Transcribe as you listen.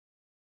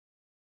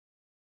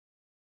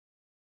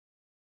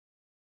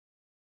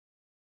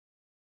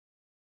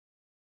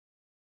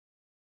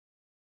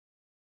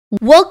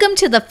Welcome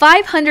to the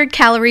 500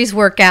 calories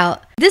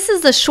workout. This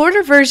is the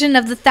shorter version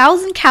of the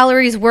 1,000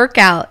 calories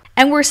workout,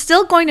 and we're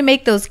still going to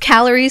make those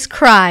calories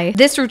cry.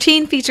 This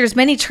routine features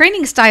many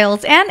training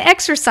styles and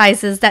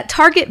exercises that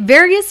target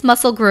various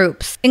muscle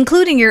groups,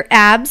 including your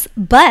abs,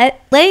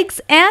 butt, legs,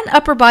 and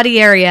upper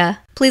body area.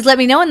 Please let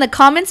me know in the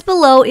comments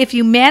below if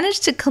you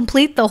managed to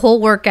complete the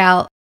whole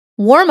workout.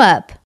 Warm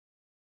up.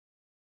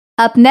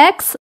 Up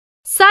next,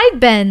 side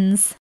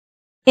bends.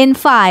 In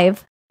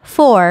 5,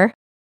 4,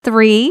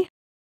 3,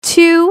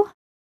 2,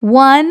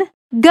 1,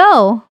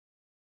 go.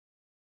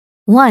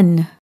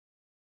 1,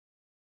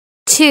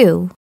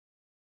 2,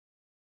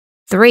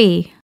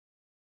 3,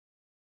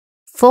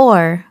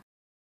 4,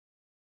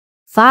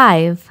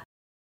 5,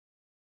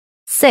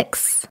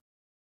 6,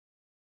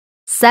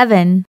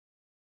 7,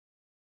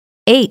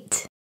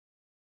 8,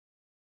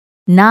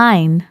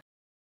 9,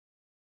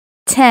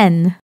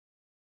 10,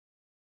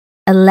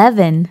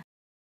 11,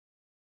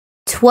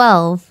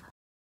 12,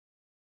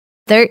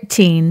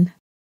 13,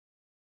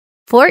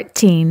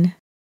 14,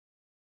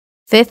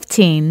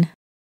 15,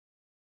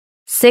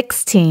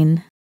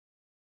 16,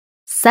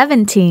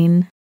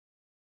 17,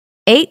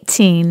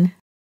 18,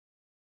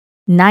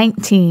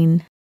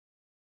 19,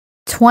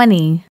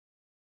 20.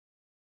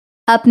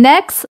 Up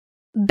next,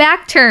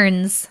 back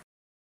turns.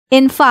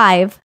 In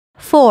 5,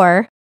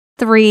 4,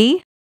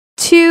 3,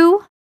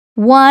 2,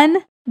 1,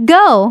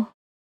 go.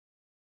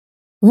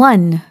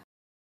 1,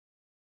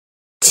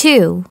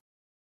 2,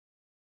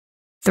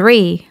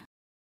 3,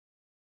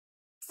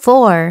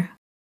 4,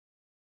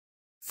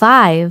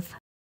 5,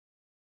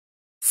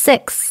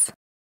 6,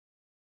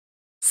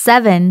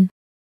 7,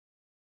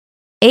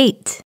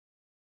 8,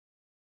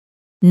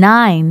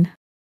 9,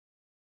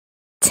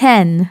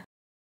 10,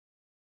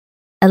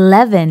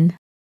 11,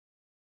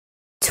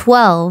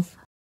 12,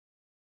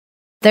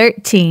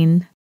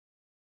 13,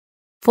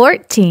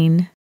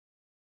 14,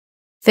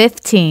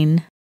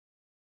 15,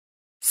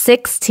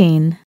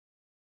 16,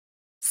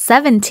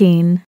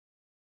 17,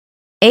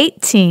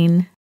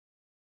 18,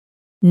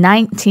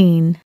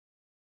 19,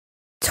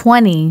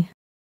 20.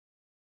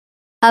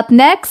 Up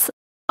next,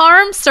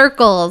 arm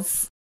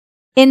circles.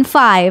 In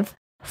 5,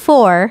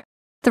 4,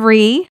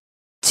 3,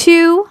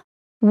 2,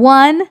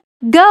 1,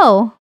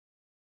 go.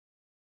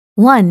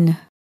 1,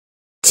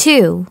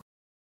 2,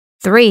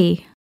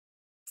 3,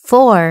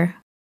 4,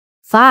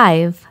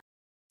 5,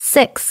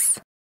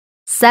 6,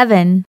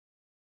 7,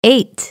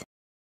 8,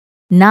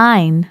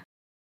 9,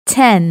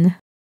 10,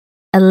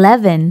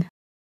 11,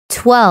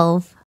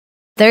 12,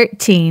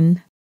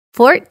 13,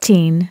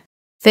 14,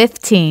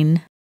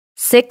 15,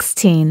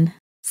 16,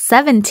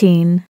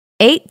 17,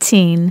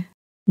 18,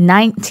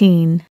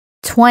 19,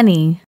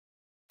 20,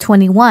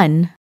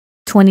 21,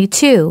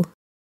 22,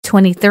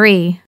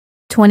 23,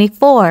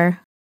 24,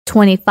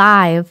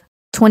 25,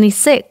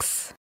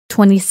 26,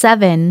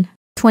 27,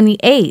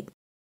 28,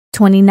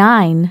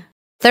 29,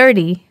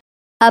 30.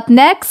 Up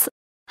next,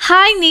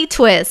 high knee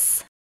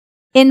twists.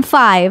 In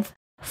 5,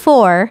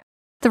 4,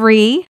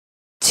 3,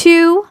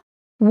 2,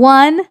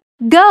 1,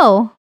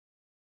 go.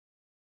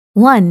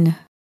 1,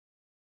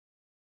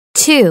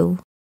 2,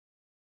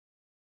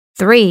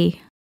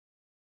 3,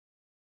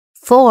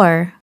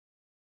 4,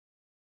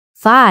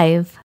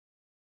 5,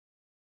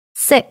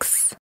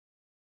 6,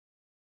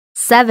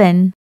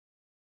 7,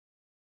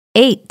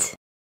 8,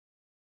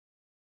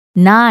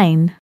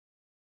 9,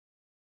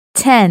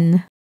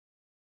 10,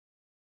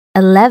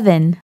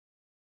 11,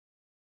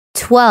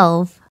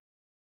 12,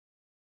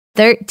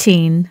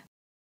 13,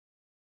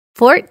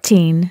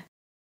 14,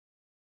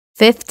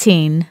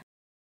 15,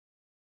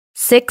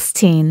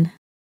 16,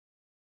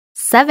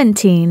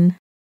 17,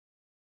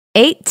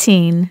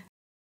 18,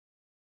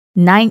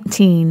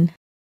 19,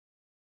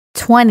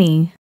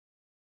 20.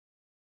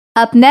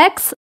 Up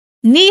next,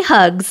 knee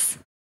hugs.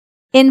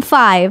 In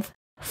 5,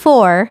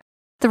 4,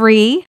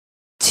 3,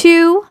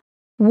 2,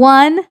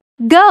 1,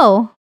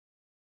 go.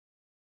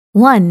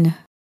 1,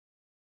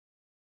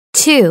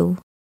 2,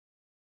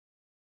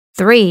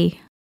 3,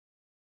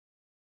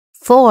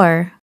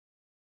 4,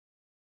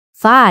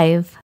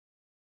 5,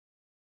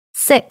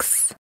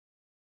 6,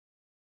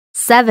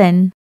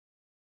 7,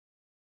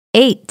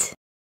 8,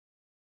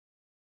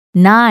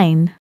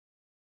 9,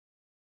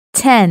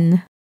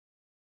 10,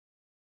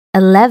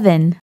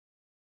 11,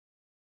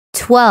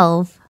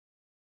 12,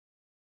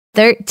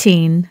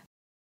 13,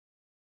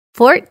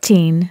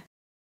 14,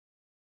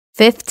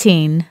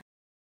 15,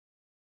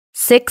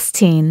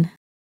 16,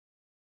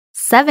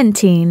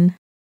 17,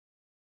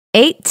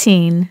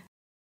 18,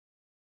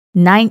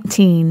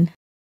 19,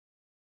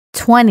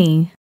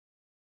 20.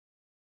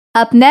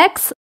 Up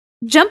next,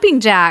 jumping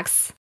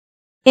jacks.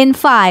 In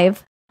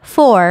 5,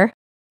 4,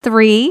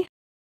 3,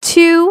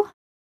 2,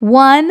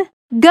 1,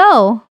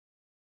 go.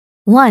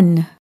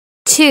 1,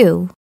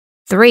 2,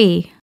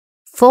 3,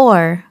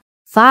 4,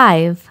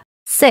 5,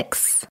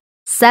 6,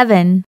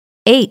 7,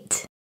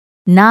 8,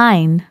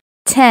 9,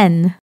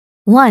 10.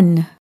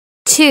 1,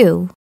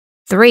 2,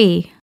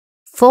 3,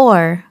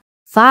 4,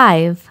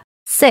 5,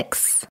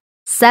 6,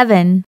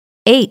 7,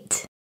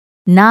 8,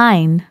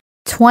 9,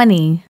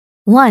 20.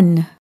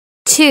 1,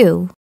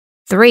 2,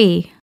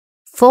 3,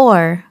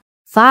 4,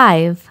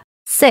 5,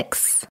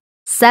 6,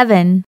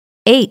 7,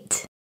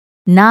 8,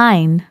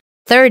 9,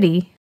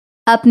 30.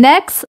 Up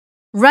next,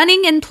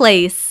 running in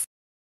place.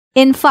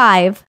 In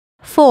 5,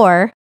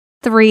 4,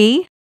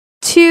 3,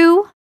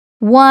 2,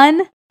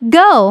 1,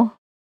 go.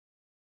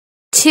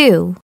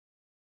 2,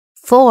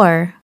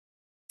 4,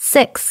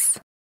 6,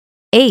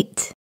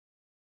 8,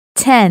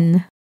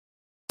 10,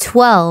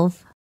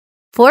 12,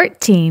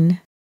 14,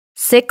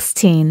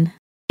 16,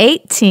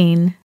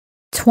 18,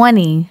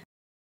 20,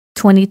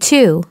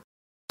 22,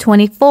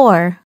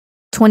 24,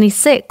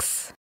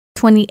 26,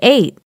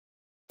 28,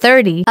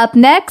 30. Up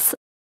next,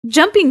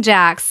 jumping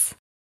jacks.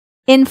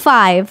 In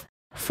 5,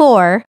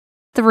 4,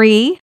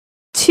 3,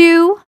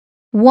 2,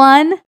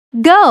 1,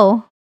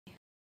 go.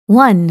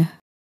 1,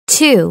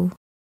 2,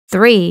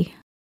 3,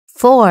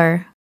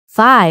 4,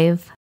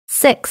 5,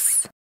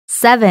 6,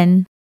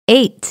 7,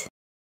 8,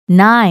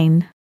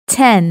 9,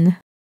 10.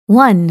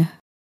 1,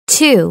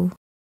 2,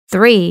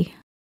 3,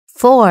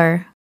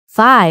 4,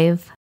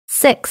 5,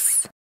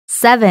 6,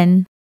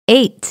 7,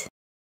 8,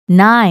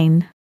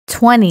 9,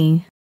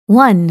 20.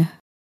 1,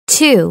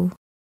 2,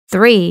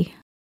 3,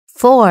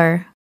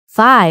 4,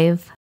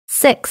 5,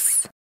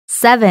 6,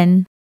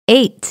 7,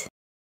 8,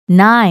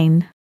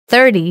 9,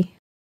 30.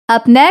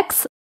 Up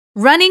next,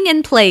 running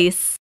in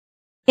place.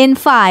 In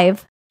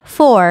 5,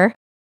 4,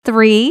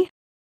 3,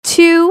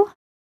 2,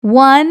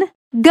 1,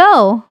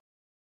 go.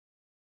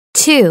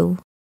 2,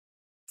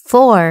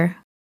 4,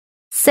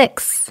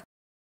 6,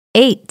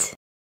 8,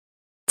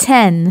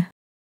 10,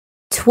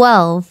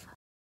 12,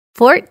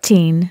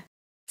 14,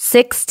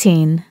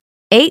 16,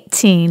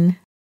 18,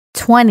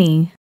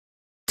 20,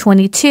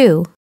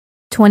 22,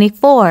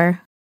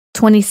 24,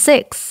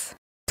 26,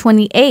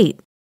 28,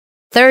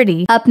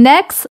 30. Up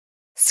next,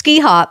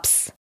 ski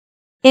hops.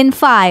 In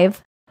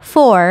 5,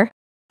 4,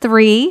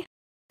 3,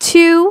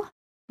 2,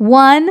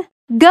 1,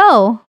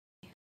 go.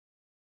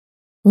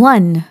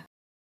 1,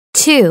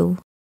 2,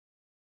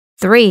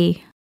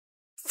 3,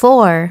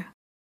 4,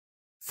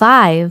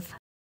 5,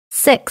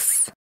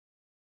 6,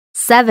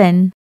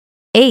 7,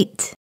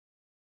 8,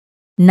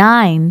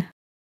 9,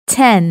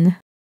 10,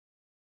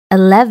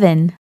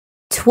 11,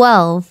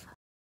 12,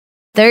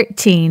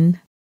 13,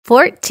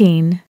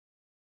 14,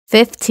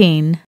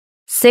 15,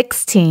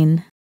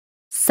 16,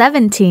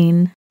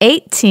 17,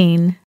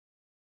 18,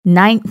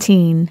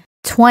 19,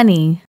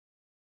 20,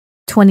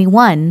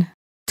 21,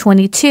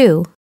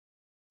 22,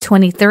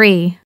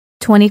 23,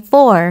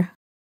 24,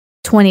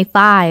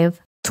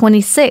 25,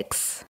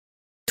 26,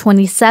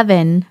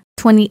 27,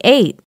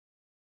 28,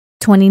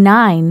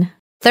 29,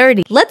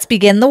 30. Let's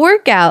begin the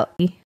workout.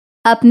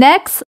 Up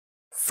next,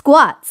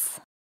 squats.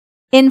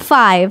 In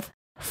 5,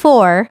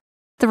 4,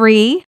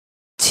 3,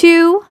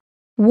 2,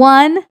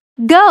 1,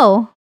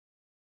 go.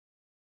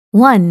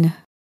 1,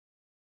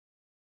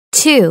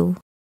 2,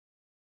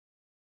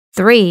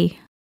 3,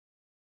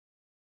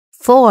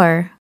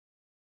 4,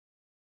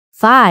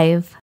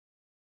 5,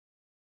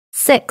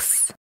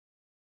 6,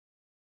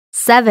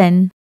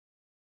 7,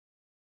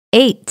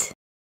 8,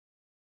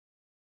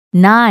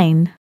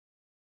 9,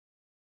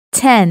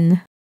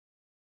 10,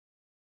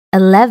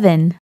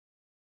 11,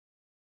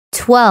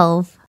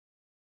 12,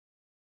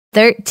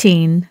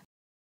 13,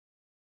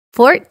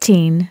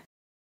 14,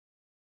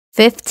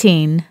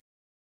 15,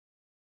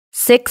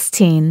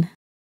 16,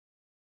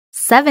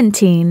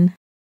 17,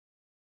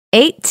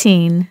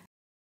 18,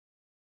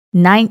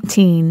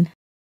 19,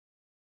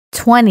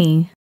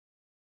 20,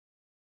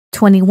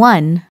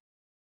 21,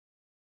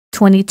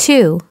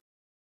 22,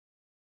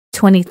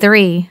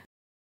 23,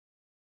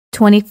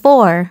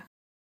 24,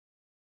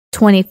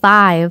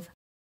 25,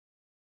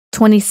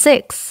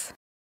 26,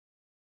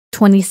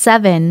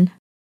 27,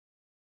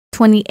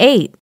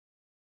 28,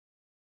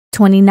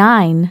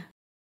 29,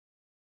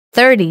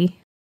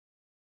 30.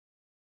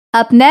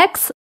 Up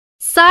next,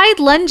 side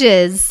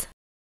lunges.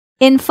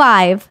 In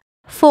 5,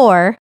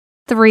 4,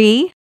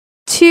 3,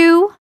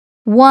 2,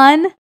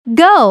 1,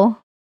 go.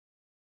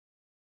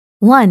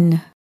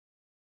 1,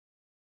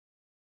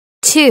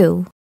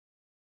 2,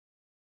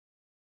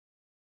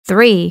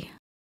 3,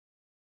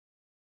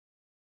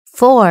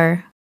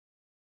 4,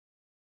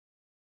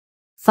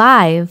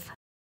 5,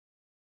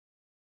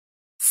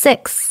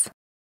 6,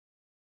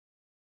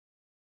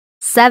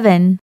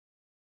 7,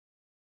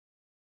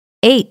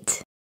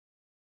 8,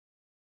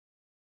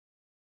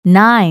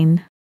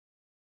 9,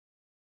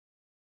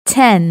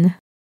 10,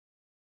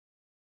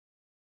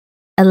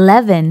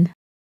 11,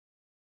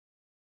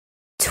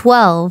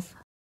 12,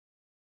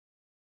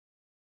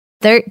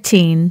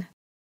 13,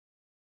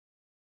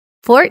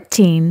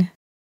 14,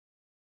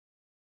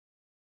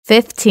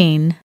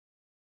 15,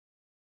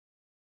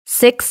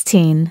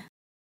 16,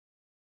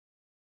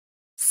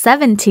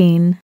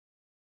 17,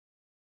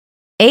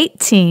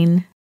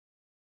 18,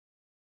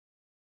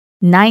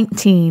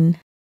 19,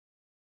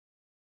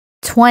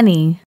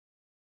 20,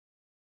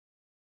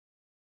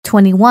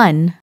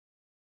 21,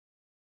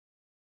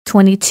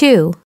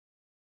 22,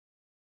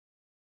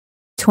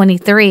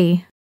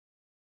 23,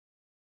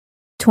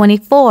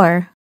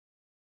 24,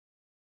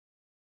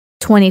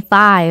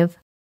 25,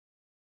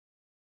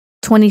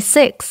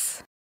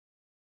 26,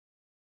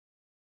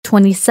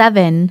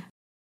 27,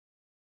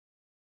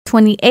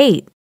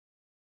 28,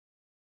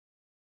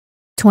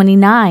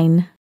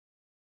 29,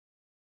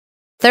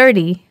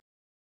 30.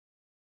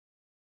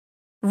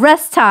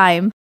 Rest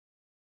time.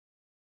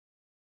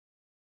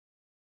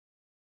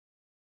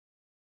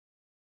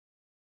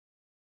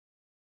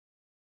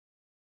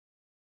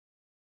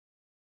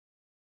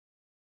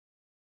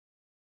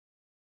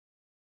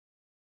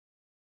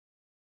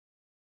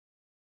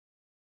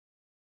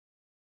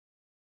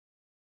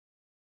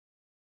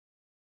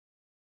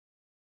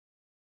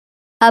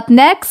 Up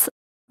next,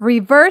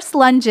 reverse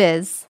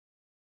lunges.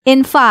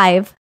 In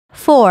 5,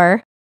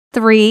 4,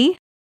 3,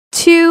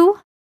 2,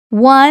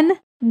 1,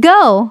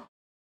 go.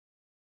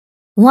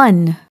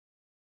 1,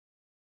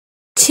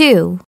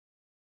 2,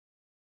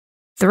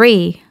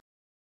 3,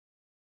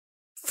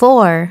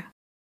 4,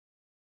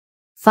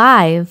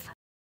 5,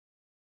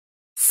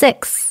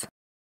 6,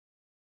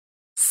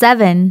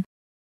 7,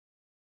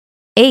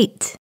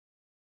 8,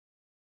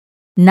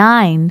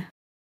 9,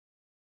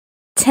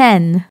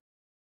 10,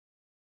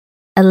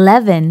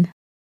 11,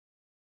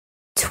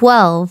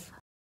 12,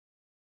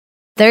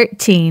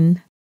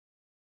 13,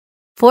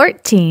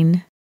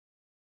 14,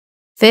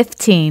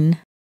 15,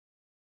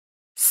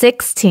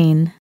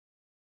 16,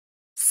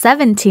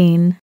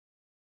 17,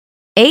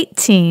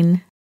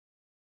 18,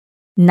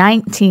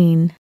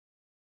 19,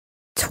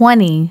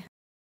 20,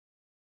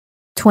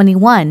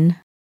 21,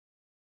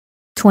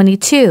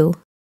 22,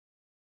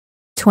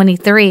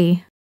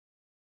 23,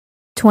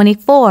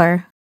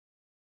 24,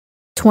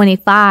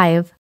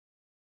 25,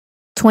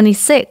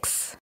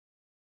 26,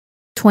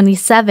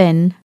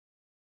 27,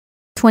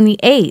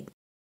 28,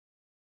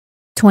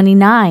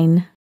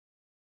 29,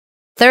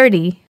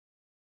 30.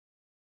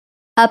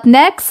 Up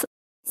next,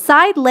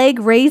 side leg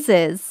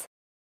raises.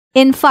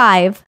 In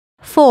 5,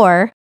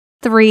 4,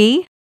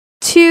 3,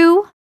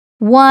 2,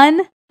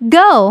 1,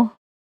 go.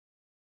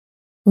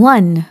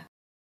 1,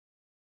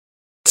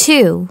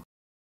 2,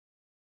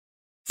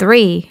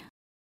 3,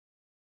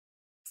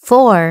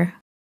 4,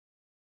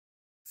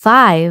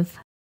 5,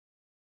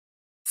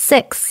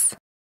 6,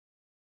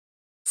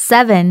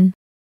 7,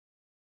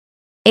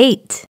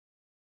 8,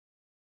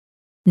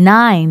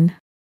 9,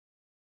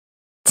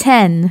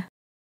 10,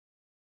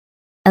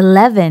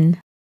 11,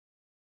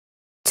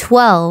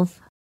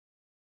 12,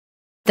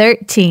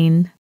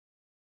 13,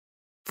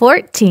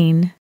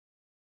 14,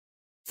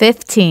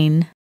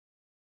 15,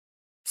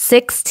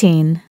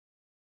 16,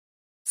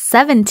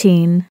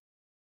 17,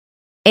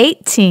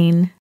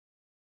 18,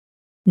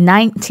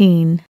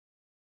 19,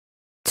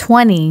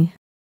 20,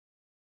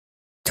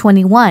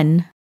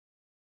 21,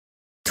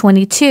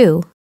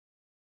 22,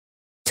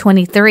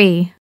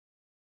 23,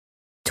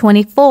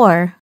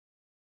 24,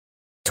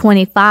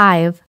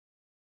 25,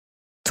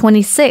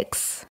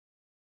 26,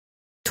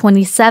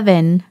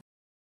 27,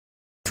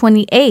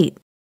 28,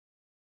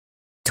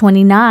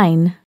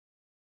 29,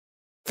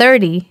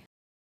 30.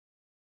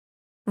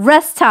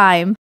 Rest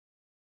time.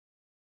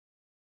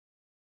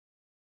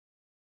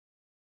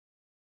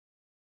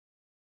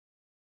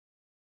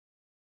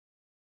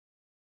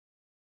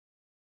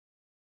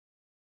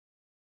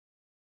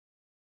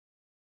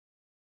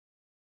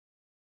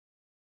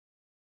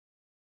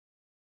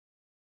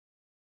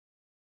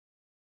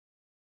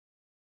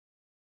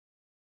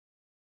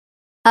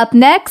 Up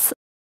next,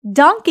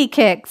 donkey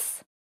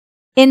kicks.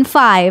 In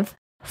 5,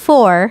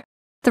 4,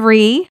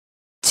 3,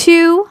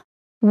 2,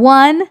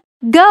 1,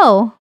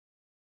 go.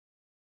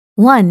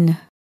 1,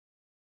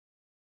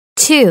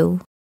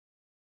 2,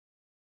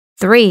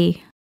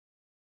 3,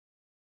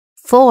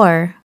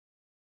 4,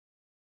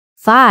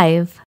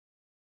 5,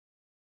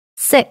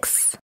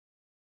 6,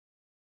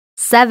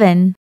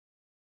 7,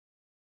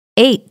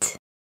 8,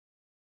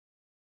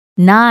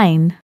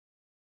 9,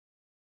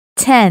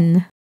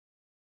 10,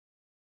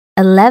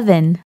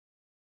 11,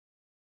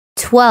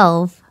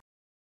 12,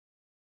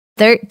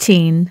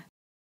 13,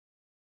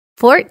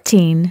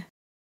 14,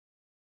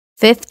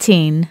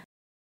 15,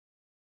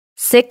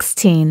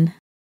 16,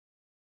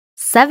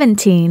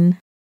 17,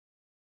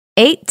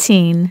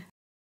 18,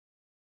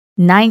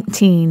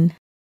 19,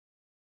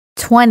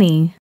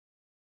 20,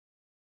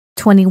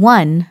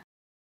 21,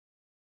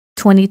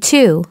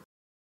 22,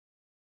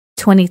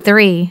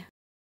 23,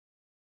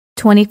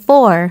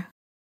 24,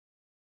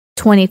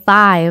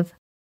 25,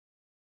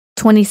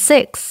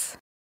 26,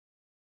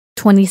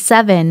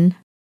 27,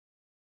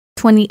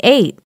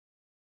 28,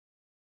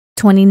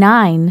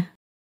 29,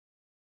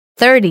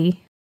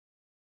 30.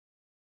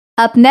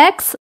 Up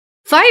next,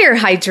 Fire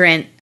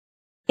hydrant.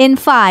 in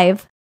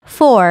 5,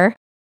 4,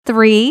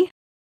 3,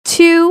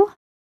 2,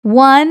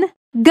 1,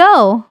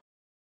 go.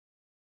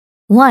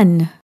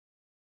 1,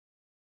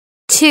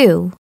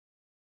 2,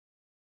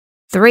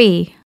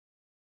 3,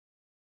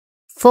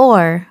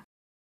 4,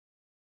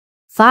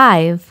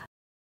 5,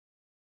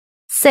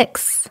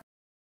 6,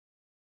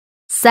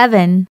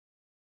 7,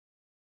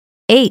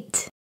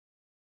 8,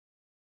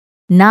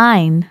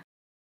 9,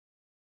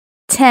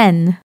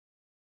 10,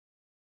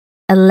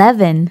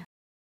 11,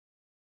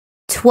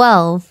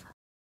 12,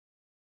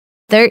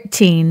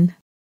 13,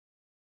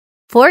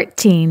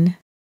 14,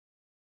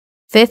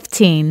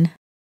 15,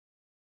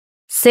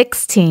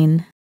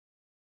 16,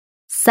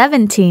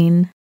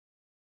 17,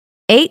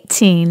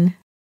 18,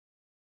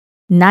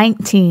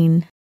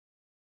 19,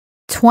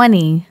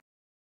 20,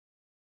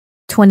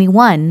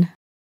 21,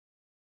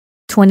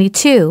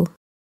 22,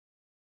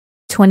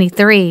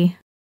 23,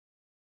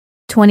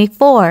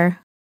 24,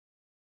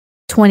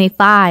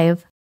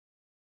 25,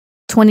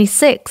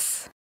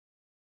 26,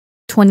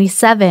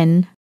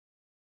 27,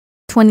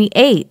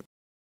 28,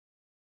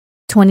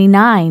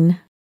 29,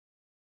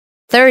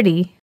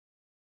 30.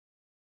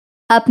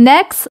 Up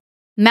next,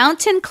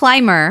 mountain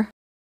climber.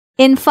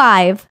 In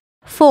 5,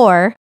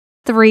 4,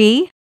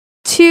 3,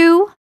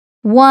 2,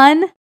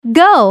 1,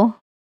 go!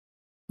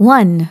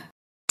 1,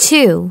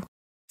 2,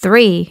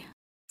 3,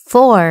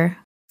 4,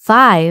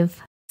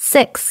 5,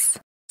 6,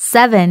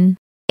 7,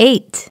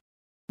 8,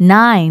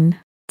 9,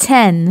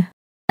 10,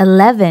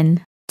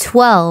 11,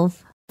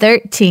 12,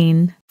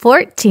 13,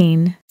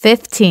 14,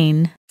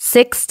 15,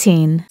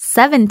 16,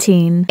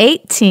 17,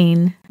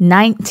 18,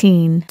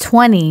 19,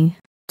 20,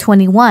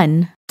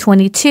 21,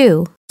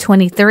 22,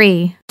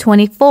 23,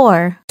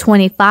 24,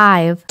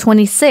 25,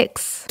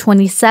 26,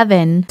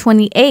 27,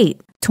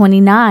 28,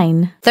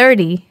 29,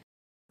 30.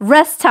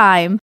 Rest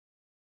time.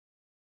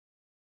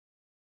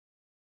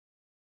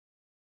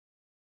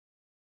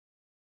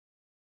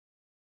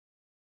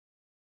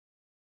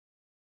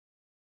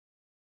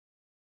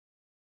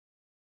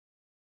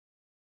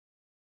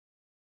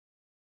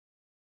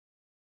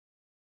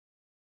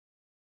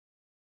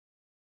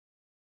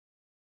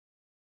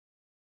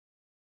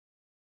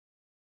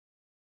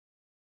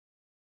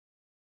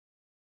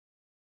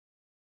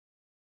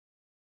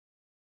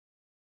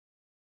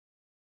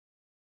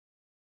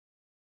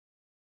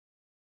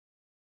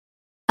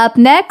 Up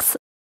next,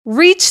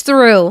 reach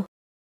through.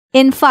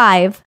 In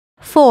 5,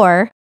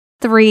 4,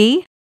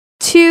 3,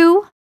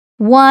 2,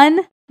 1,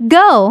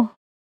 go!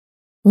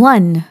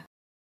 1,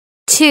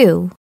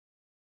 2,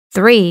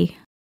 3,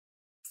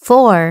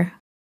 4,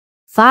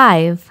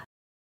 5,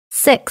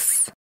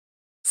 6,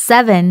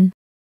 7,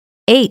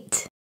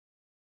 8,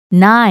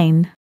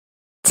 9,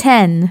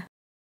 10,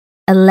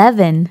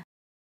 11,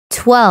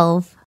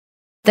 12,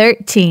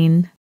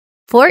 13,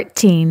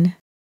 14,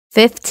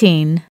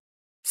 15,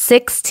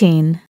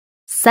 16,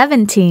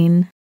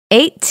 17,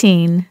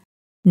 18,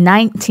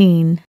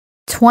 19,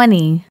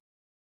 20,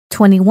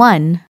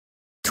 21,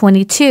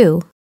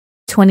 22,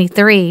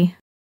 23,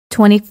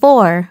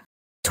 24,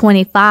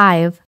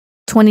 25,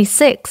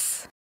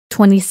 26,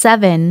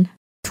 27,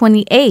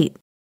 28,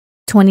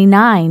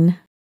 29,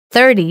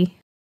 30.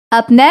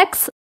 Up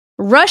next,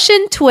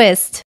 Russian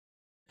twist.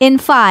 In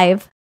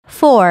 5,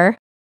 4,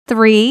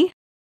 3,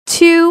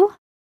 2,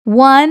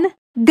 1,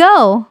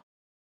 go!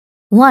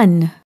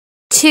 1,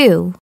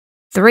 2,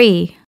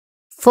 3,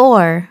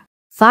 4,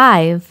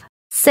 5,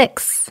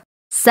 6,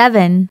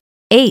 7,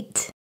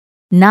 8,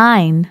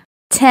 9,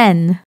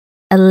 10,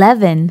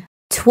 11,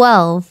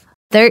 12,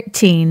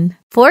 13,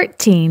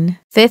 14,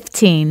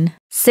 15,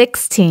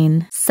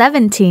 16,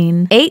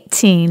 17,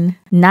 18,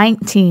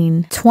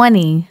 19,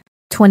 20,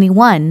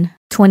 21,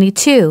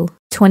 22,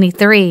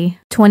 23,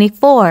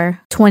 24,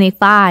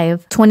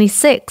 25,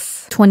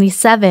 26,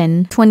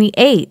 27,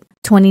 28,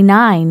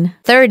 29,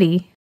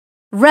 30.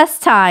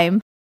 Rest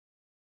time.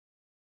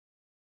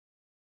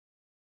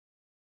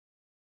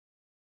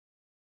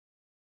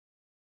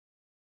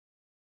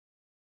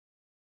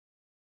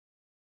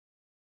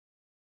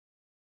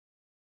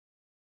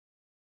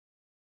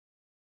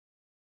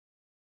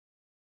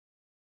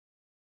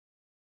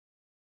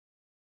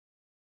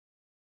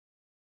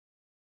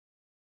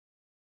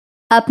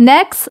 Up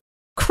next,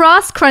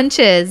 cross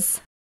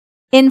crunches.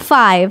 In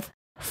 5,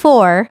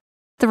 4,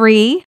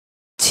 3,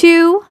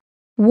 2,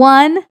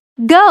 1,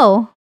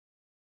 go!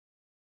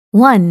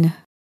 1,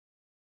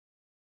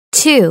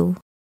 2,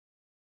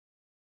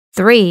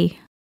 3,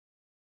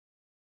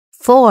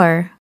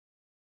 4,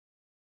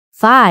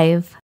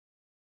 5,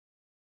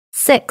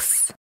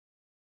 6,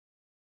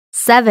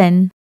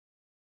 7,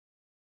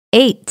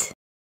 8,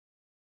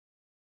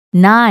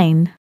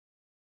 9,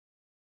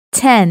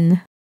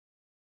 10,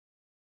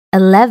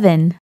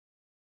 11,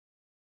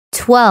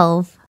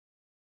 12,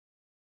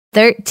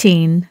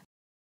 13,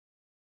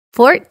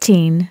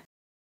 14,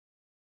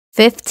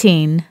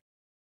 15,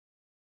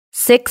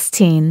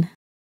 16,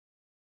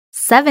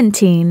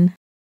 17,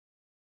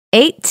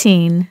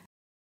 18,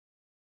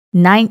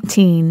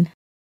 19,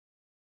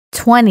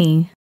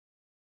 20,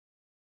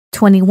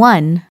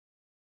 21,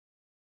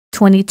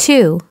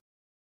 22,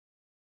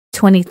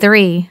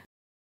 23,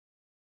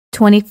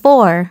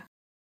 24,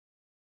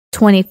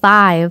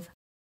 25,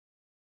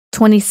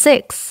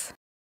 26,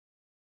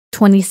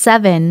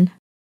 27,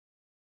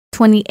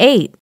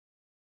 28,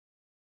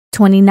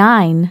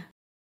 29,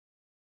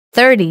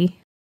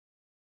 30.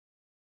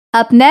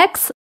 Up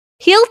next,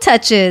 heel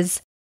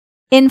touches.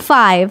 In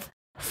 5,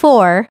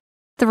 4,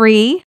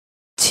 3,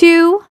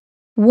 2,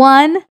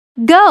 1,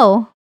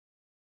 go!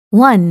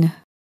 1,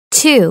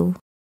 2,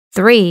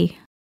 3,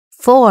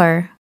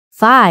 4,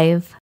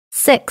 5,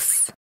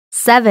 6,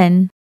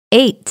 7,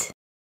 8,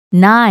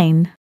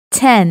 9,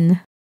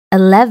 10,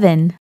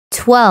 11,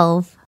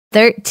 12,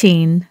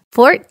 13,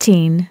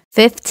 14,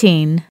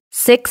 15,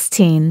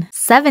 16,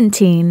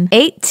 17,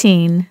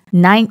 18,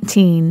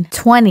 19,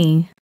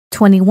 20,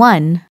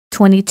 21,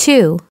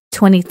 22,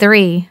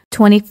 23,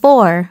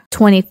 24,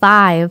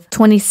 25,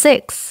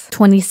 26,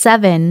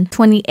 27,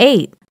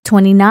 28,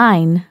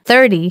 29,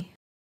 30.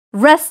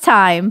 Rest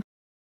time.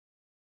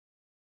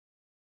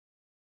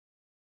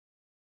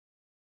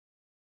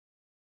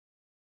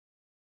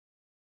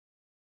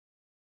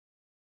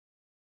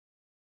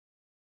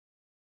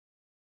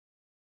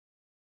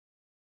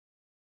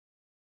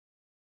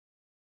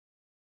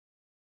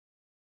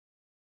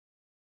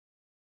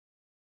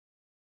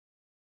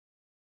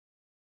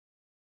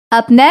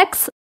 Up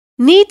next,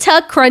 knee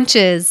tuck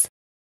crunches.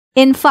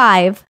 In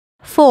 5,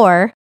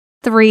 4,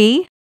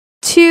 3,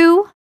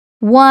 2,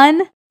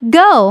 1,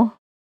 go.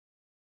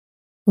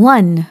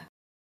 1,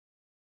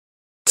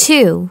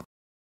 2,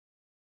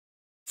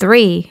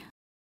 3,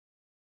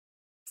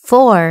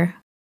 4,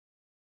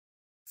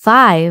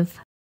 5,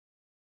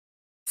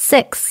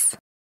 6,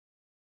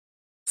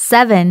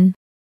 7,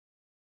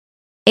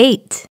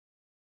 8,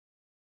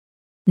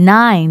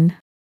 9,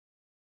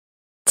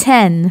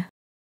 10,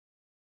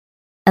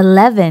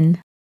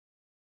 11,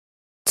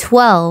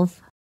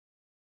 12,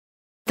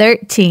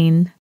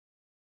 13,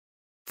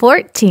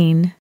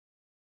 14,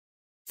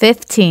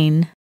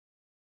 15,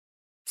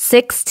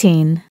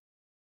 16,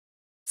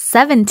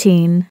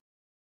 17,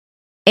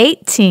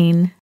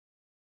 18,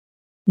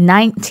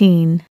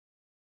 19,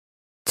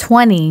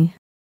 20,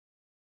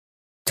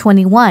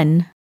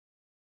 21,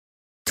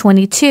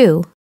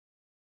 22,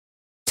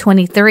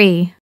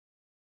 23,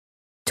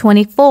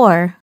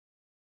 24,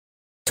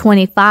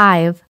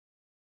 25,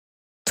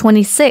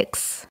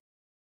 26,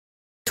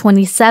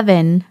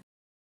 27,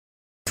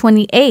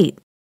 28,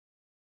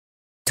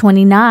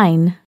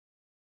 29,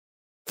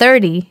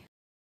 30.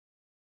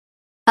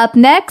 Up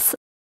next,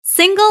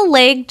 single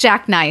leg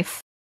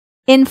jackknife.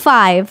 In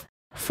 5,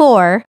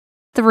 4,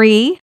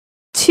 3,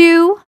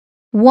 2,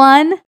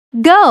 1,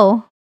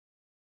 go.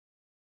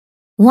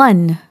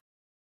 1,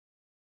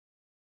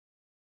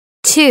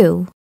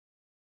 2,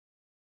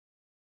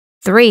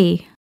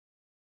 3,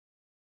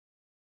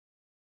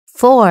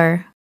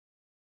 4,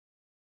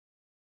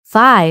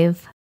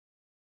 5,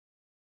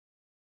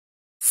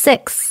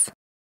 6,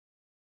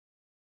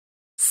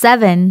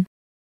 7,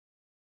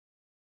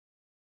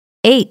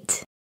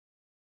 8,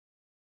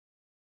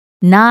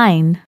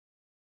 9,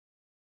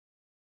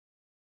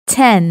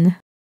 10,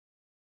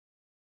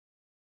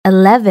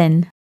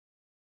 11,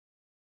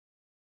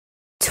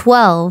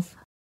 12,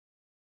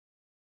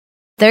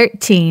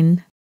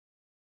 13,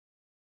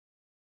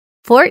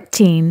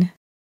 14,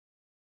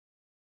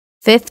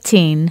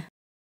 15,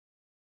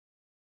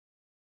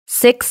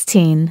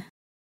 16,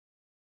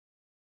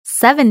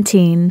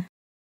 17,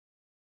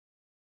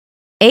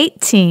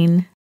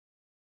 18,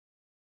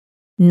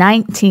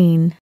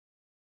 19,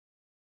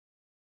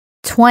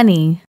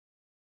 20,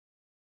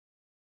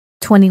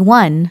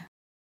 21,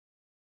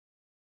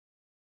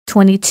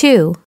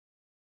 22,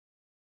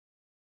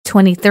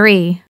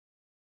 23,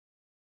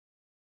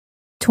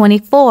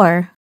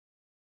 24,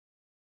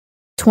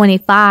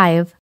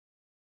 25,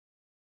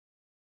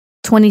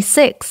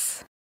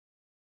 26,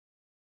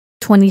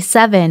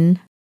 27,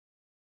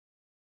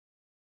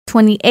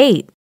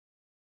 28,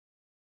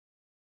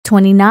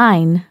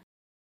 29,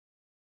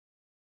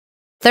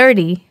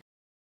 30.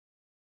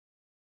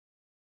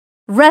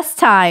 Rest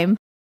time.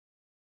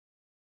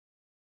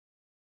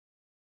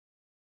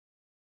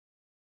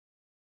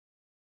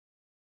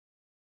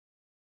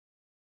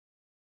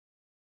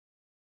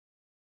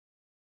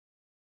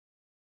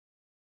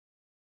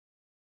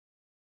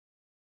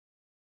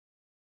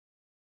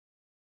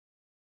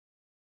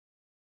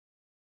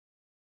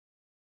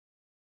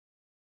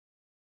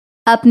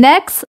 Up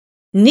next,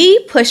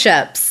 knee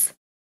push-ups.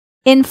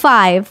 In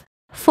 5,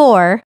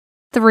 4,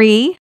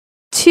 3,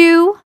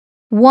 2,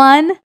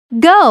 1,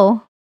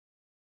 go.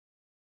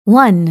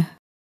 1,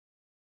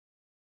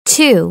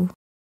 2,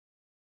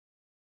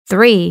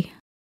 3,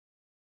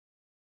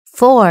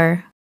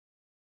 4,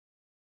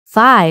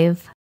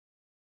 5,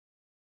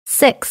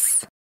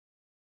 6,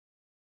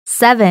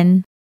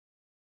 7,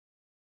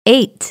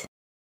 8,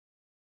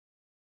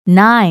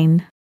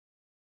 9,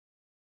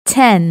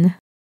 10,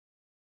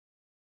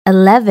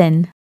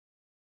 11,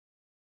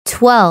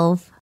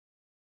 12,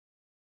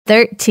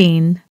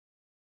 13,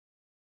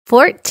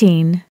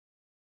 14,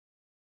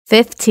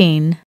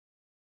 15,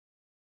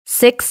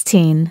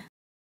 16,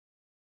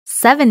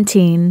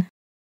 17,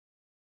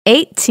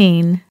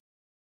 18,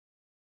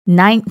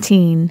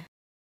 19,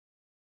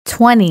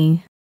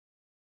 20,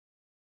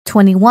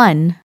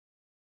 21,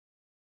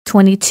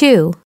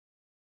 22,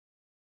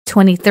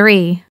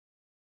 23,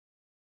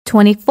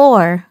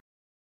 24,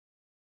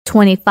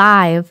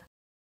 25,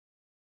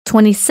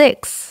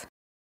 26,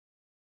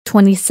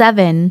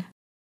 27,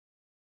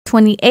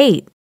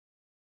 28,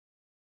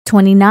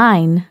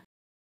 29,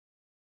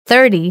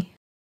 30.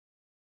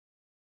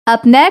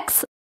 Up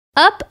next,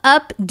 up,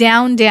 up,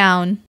 down,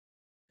 down.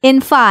 In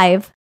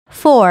 5,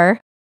 4,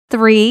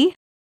 3,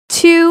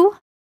 2,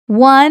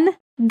 1,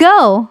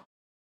 go!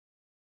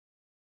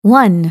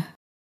 1,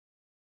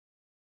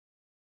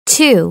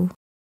 2,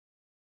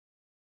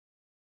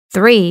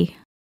 3,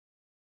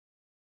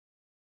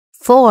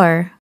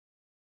 4,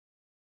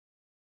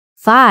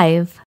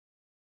 5,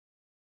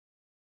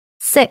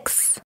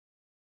 6,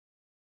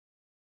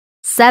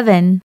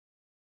 7,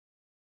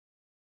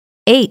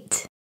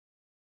 8,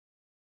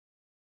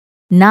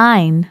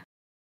 9,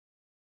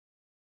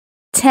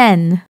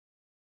 10,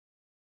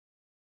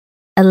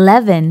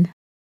 11,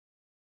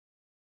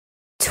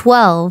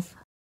 12,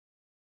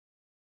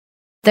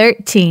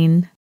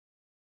 13,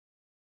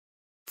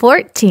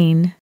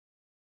 14,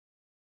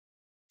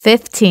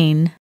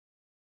 15,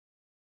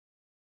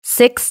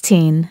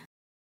 16,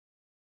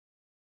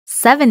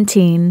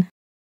 17,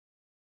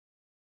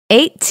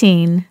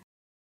 18,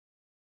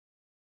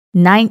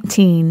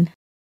 19,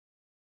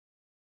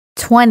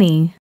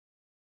 20,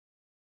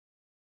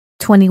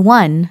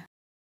 21,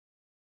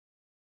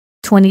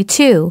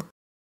 22,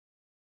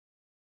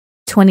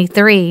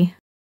 23,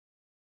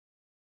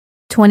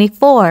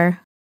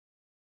 24,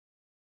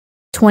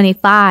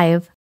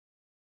 25,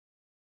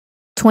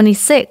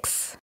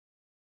 26,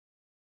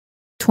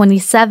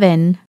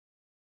 27,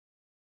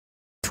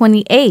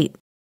 28,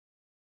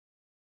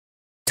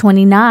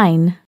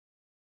 29,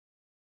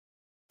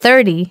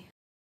 30.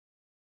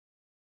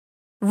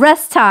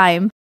 Rest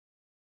time.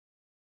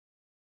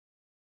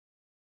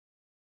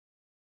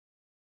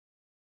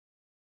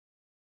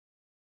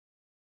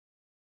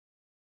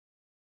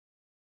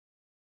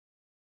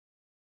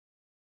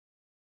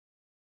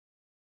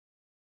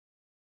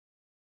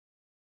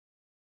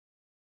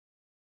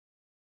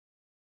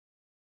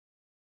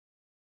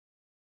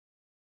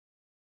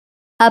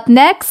 Up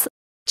next,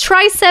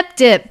 tricep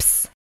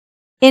dips.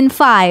 In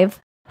 5,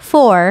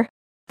 4,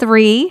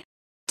 3,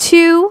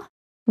 2,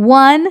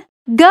 1,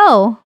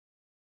 go!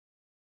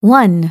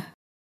 1,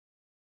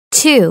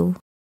 2,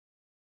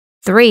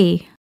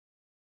 3,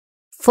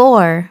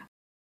 4,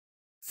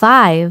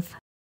 5,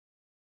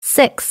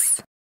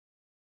 6,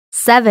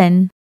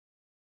 7,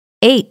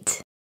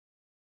 8,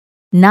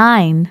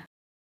 9,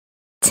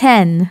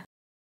 10,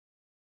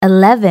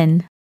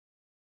 11,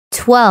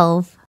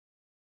 12,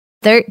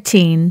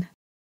 13,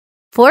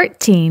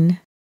 14,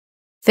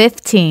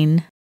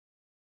 15,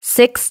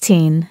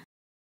 16,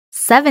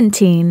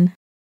 17,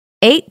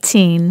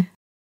 18,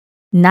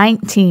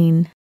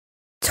 19,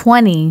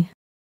 20,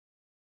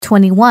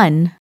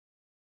 21,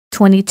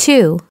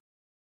 22,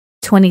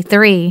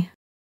 23,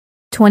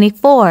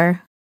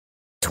 24,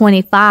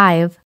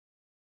 25,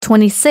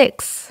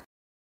 26,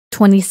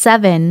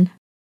 27,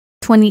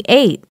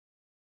 28,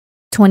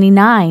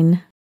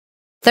 29,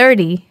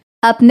 30.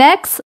 Up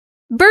next,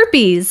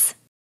 burpees.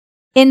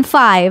 In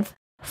 5,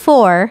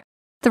 4,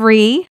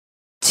 3,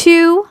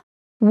 2,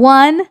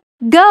 1,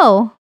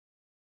 go!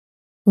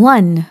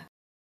 1,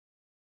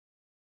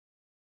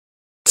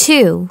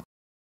 2,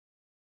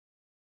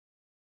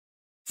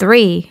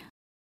 3,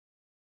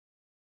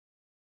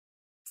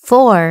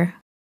 4,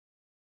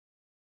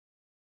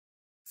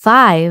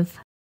 5,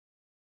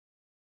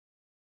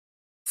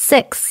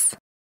 6,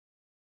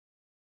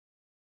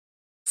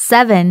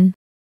 7,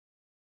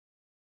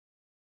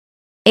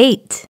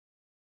 8,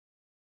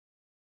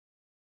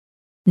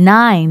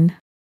 9,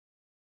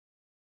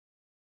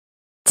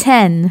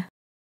 10,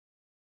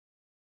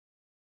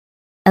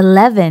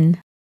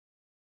 11,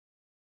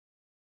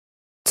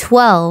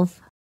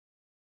 12,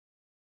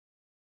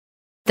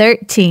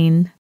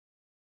 13,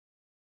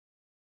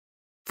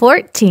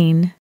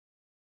 14,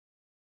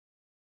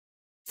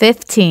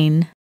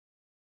 15,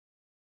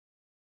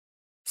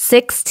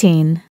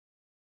 16,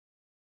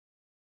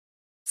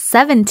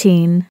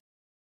 17,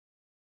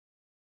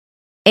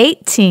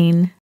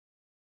 18,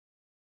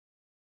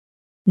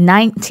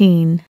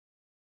 19,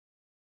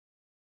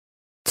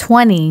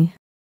 20.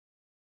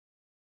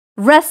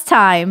 Rest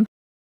time.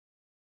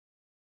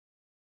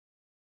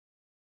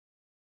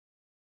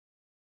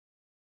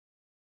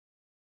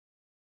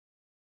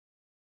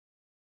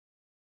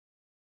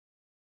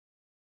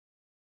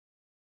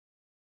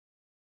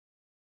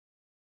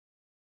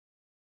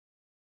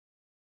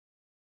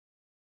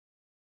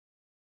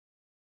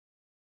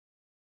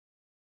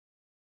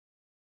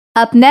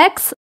 Up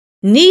next,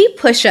 knee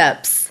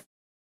push-ups.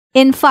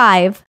 In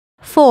 5,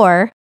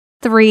 4,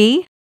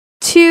 3,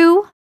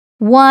 2,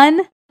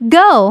 1,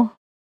 go!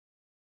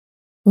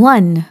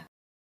 1,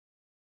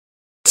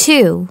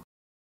 2,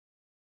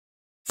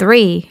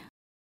 3,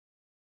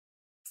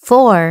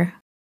 4,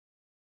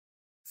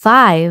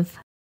 5,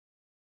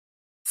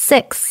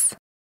 6,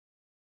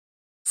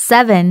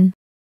 7,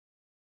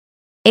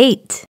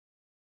 8,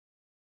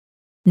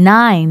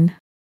 9,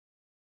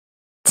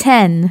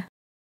 10,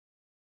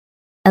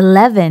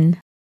 11,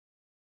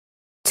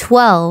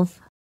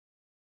 12,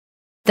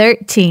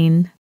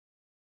 13,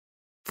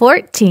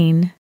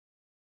 14,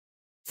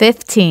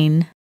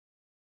 15,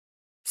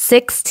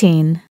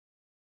 16,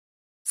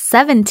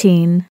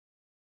 17,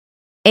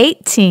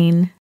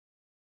 18,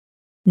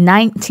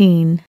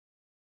 19,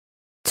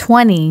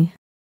 20,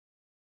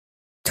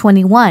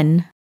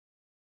 21,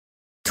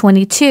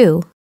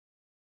 22,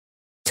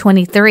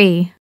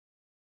 23,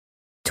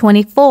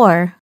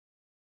 24,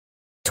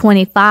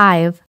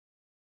 25,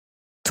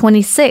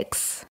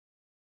 26,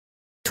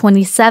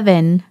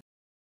 27,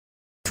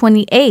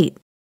 28,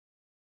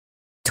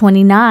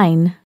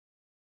 29,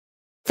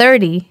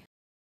 30.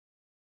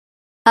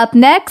 Up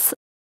next,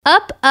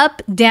 up,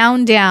 up,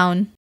 down,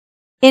 down.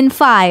 In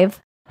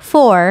 5,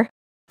 4,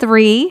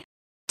 3,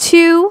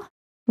 2,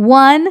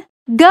 1,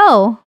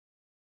 go.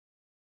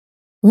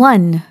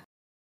 1,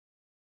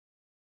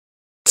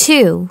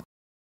 2,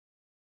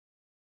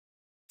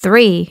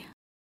 3,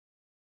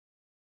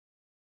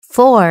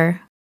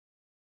 4,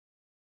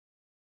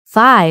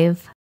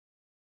 5,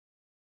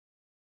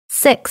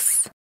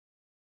 6,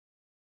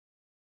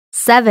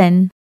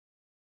 7,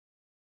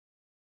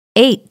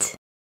 8,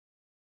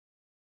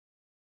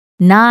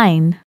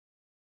 9,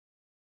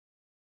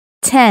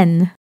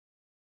 10,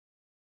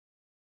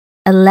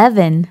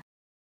 11,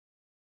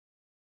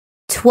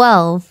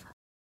 12,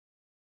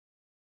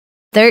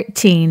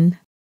 13,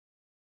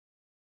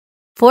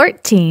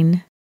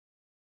 14,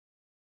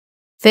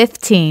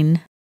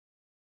 15,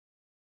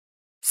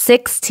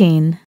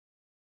 16,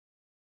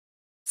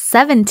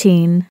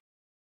 17,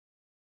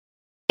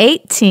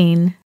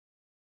 18,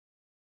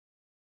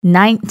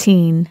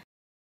 19,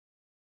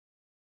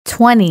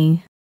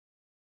 20,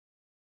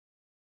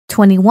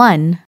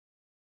 21,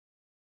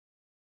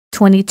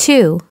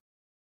 22,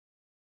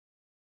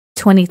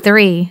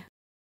 23,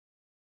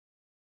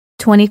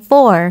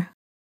 24,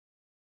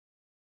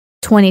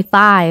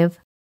 25,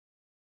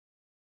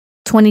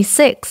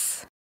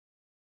 26,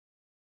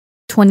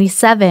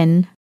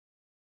 27,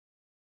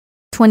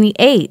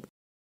 28,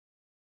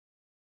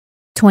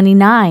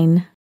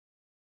 29,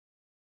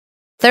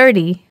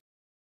 30.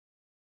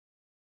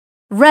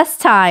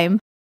 Rest time.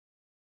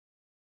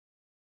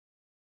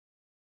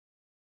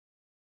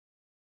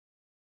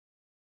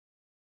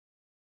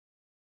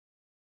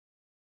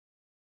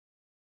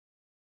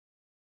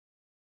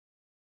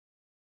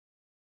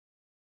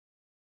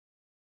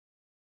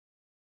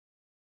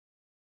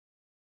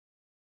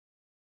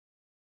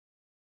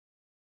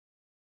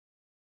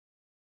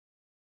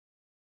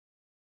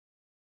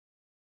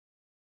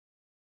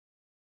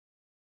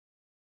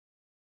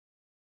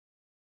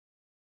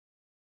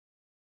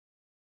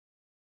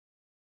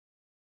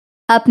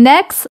 Up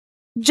next,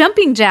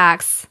 jumping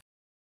jacks.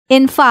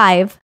 In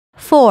 5,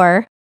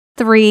 4,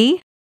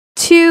 3,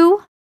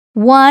 2,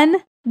 1,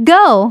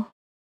 go.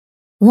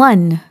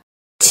 1,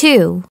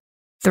 2,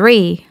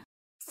 3,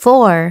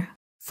 4,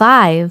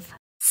 5,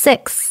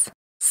 6,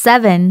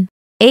 7,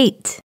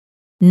 8,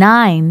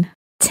 9,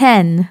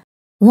 10.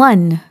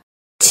 1,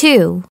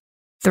 2,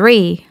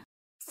 3,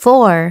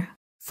 4,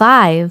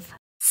 5,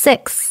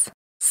 6,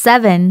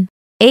 7,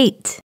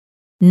 8,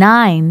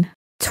 9,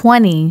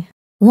 20.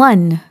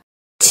 1,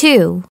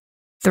 2,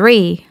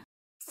 3,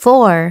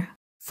 4,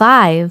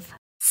 5,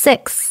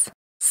 6,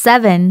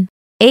 7,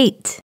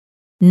 8,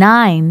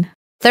 9,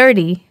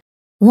 30.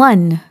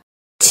 1,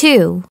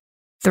 2,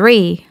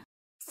 3,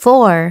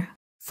 4,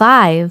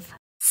 5,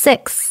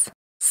 6,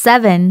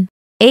 7,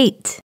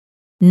 8,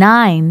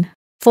 9,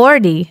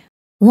 40.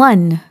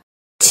 1,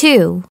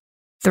 2,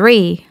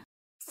 3,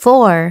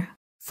 4,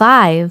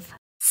 5,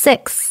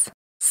 6,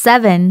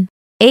 7,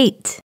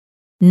 8,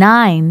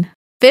 9,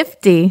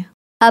 50.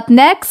 Up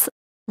next,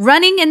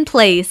 running in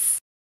place.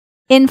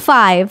 In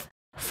 5,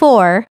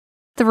 4,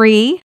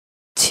 3,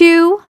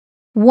 2,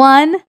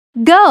 1,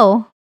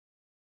 go.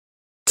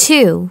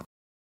 2,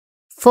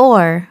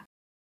 4,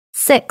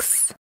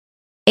 6,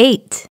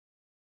 8,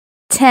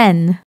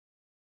 10,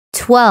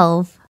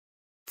 12,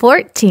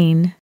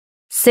 14,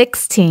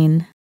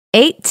 16,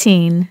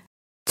 18,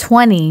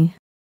 20,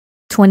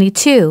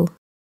 22,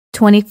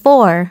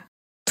 24,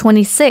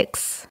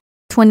 26,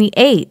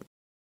 28,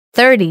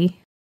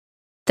 30,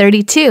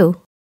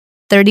 32,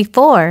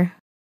 34,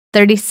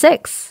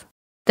 36,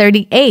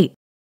 38,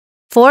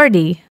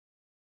 40,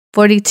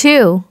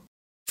 42,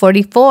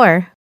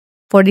 44,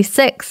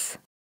 46,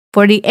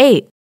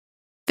 48,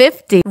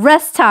 50.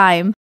 Rest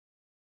time.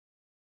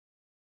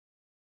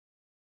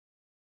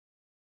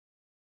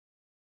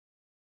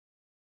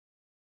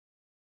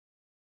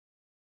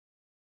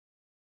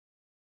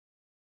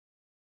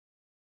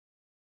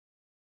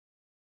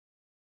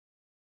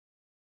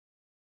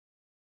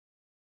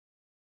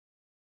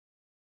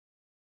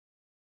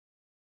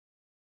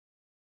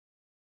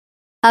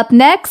 Up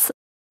next,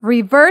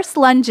 reverse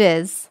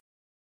lunges.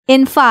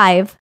 In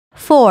 5,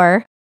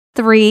 4,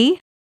 3,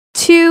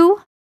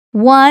 2,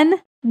 1,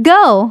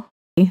 go.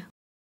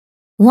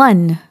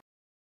 1,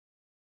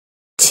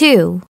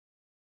 2,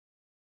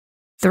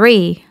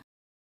 3,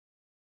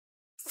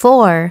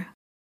 4,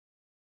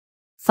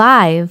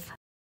 5,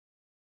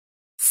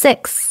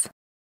 6,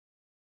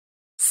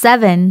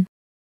 7,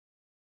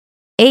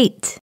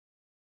 8,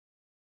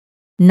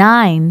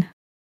 9,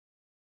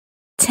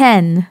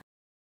 10,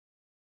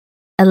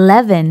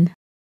 11,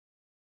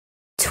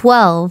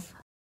 12,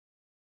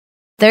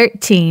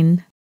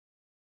 13,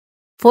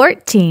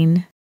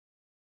 14,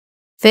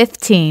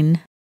 15,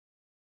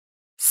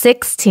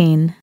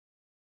 16,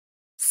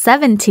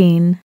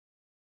 17,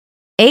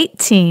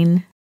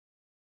 18,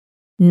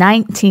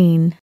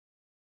 19,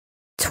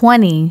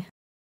 20,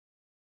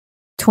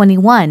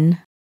 21,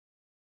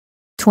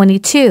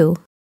 22,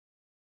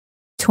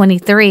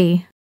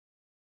 23,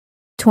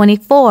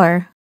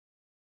 24,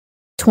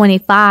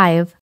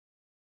 25,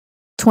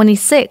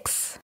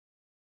 26,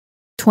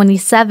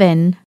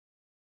 27,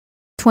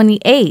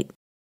 28,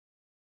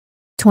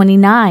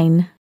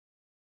 29,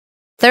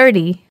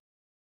 30.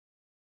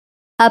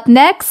 Up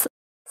next,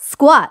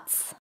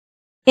 squats.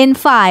 In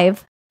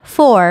 5,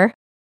 4,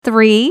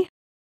 3,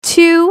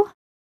 2,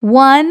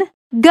 1,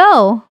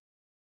 go.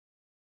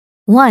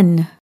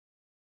 1,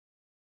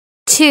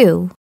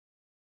 2,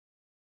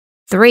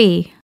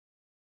 3,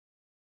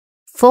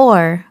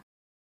 4,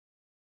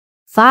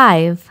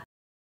 5,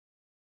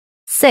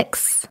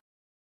 6,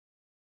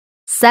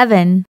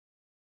 7,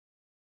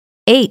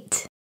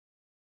 8,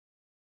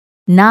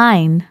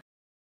 9,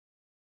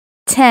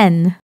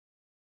 10,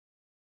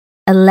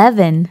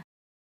 11,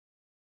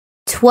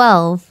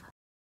 12,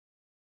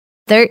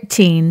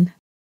 13,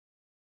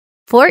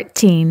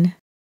 14,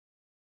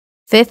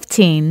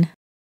 15,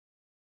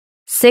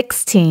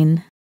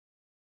 16,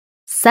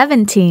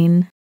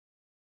 17,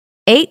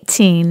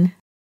 18,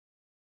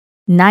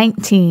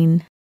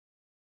 19,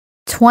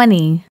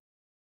 20,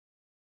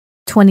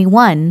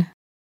 21,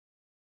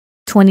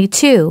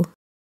 22,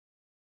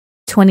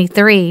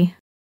 23,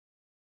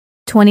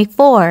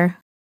 24,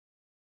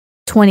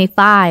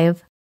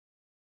 25,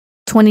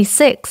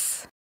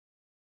 26,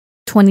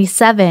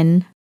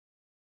 27,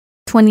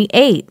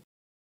 28,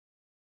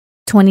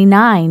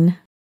 29,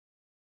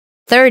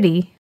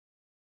 30.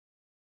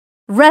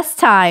 Rest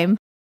time.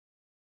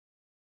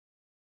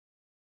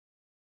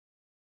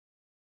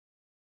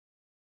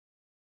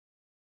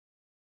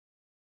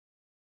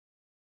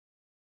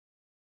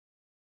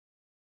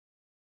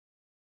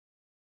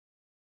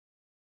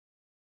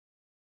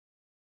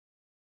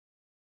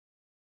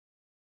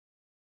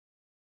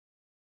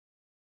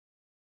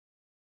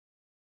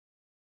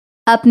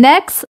 Up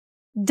next,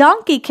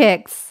 donkey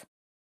kicks.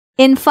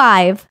 In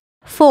 5,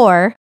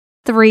 4,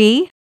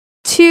 3,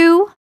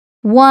 2,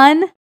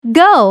 1,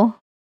 go.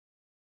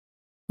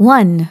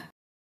 1,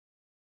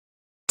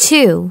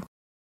 2,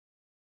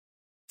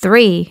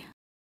 3,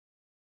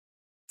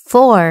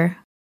 4,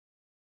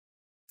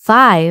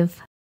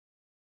 5,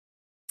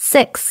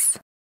 6,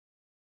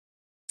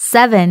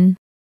 7,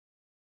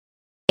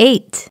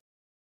 8,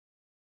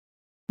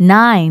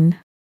 9,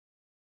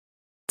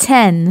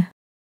 10,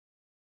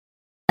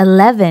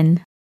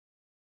 11,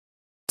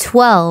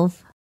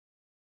 12,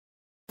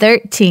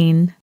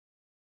 13,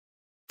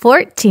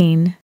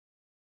 14,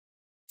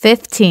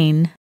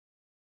 15,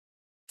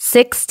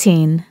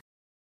 16,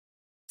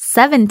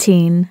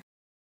 17,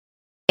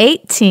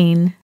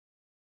 18,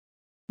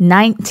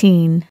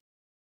 19,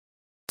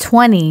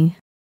 20,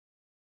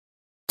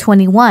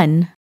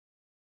 21,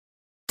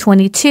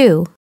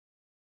 22,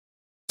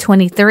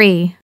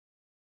 23,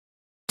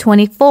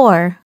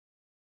 24,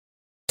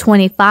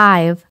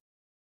 25,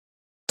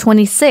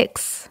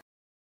 26,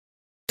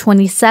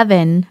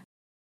 27,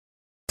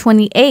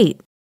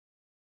 28,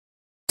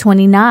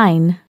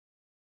 29,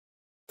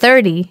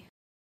 30.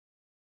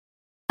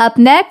 Up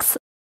next,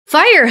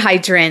 fire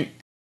hydrant.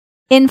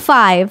 In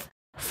 5,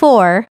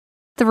 4,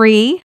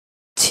 3,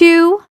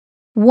 2,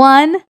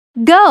 1,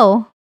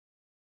 go.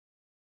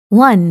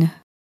 1,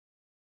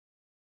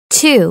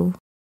 2,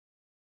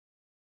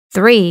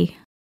 3,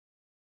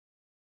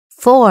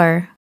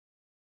 4,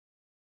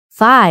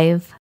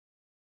 5,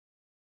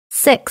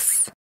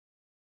 6,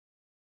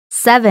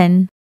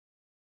 7,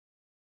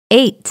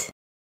 8,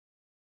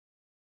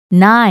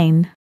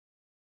 9,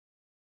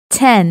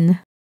 10,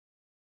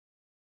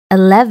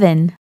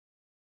 11,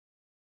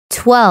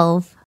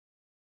 12,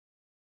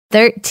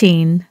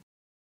 13,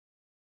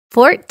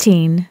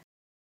 14,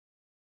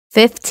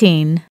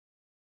 15,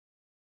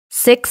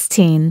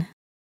 16,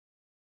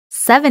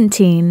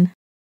 17,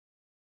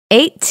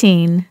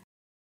 18,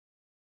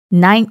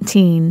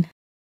 19,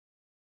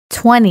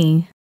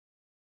 20,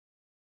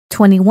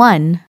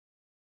 21,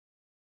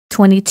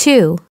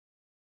 22,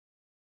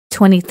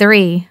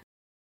 23,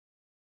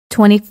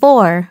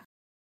 24,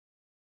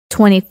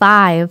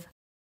 25,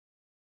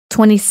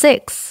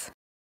 26,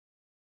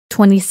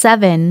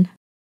 27,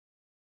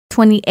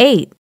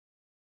 28,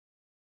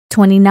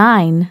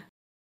 29,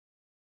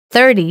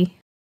 30.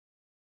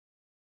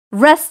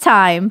 Rest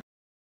time.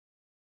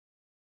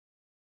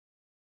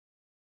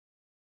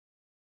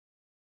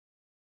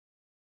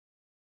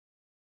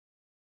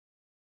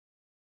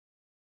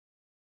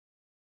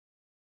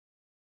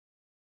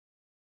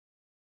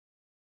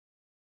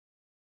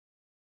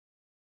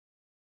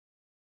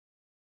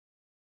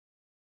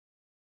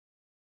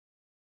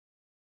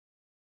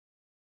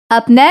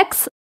 Up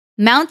next,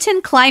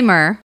 mountain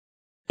climber.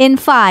 In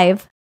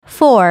 5,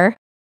 4,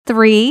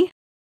 3,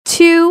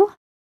 2,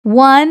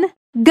 1,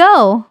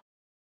 go.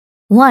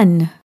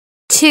 1,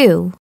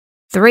 2,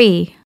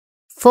 3,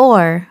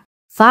 4,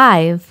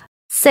 5,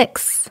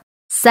 6,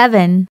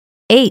 7,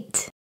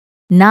 8,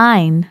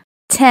 9,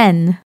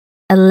 10,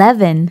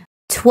 11,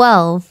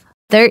 12,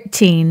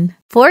 13,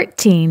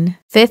 14,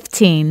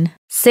 15,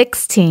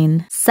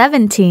 16,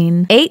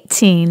 17,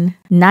 18,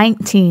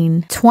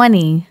 19,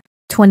 20,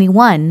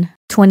 21,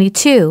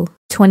 22,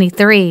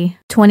 23,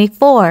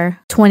 24,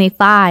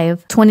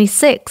 25,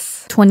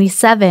 26,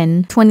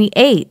 27,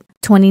 28,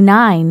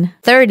 29,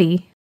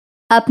 30.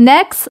 Up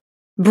next,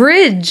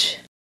 bridge.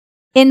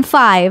 In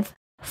 5,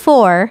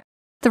 4,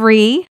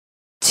 3,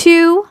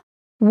 2,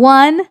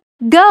 1,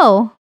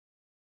 go.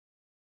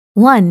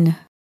 1,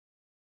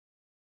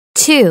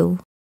 2,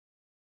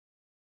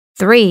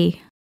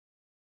 3,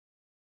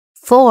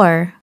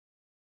 4,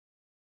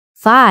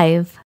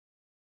 5,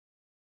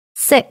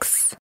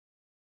 6,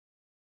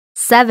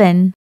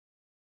 7,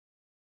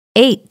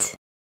 8,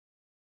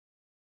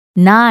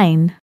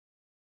 9,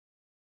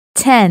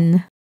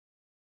 10,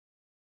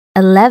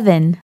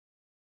 11,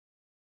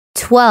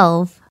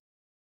 12,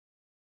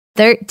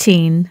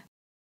 13,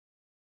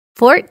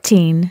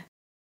 14,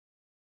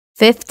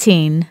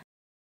 15,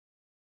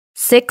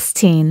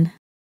 16,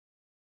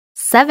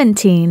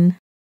 17,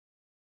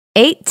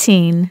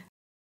 18,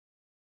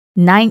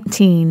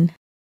 19,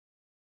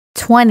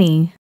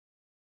 20,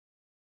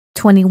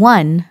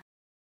 21,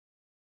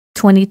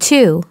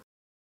 22,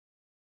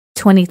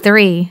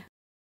 23,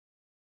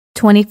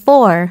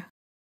 24,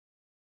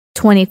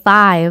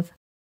 25,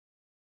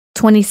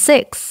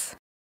 26,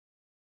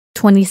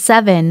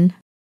 27,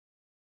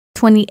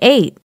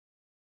 28,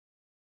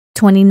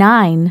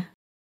 29,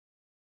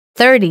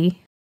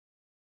 30.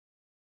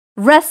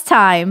 Rest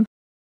time.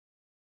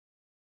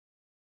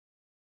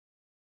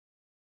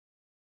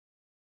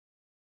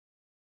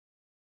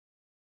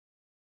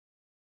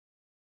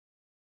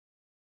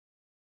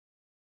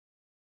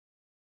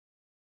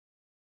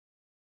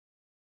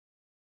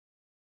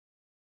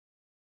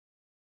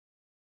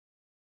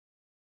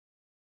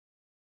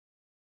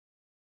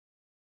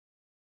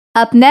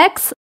 Up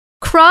next,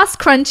 cross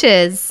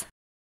crunches.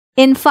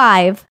 In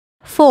 5,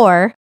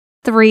 4,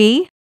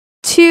 3,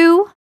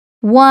 2,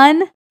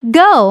 1,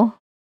 go.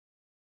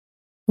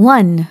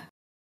 1,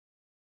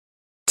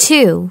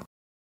 2,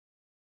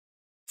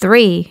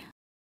 3,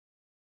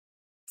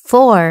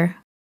 4,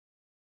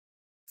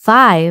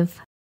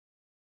 5,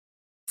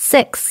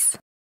 6,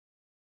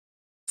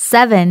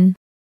 7,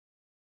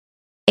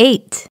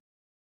 8,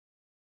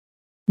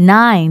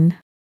 9,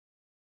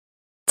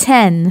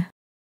 10,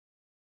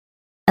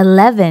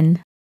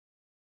 11,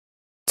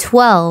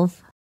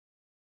 12,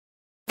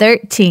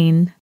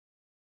 13,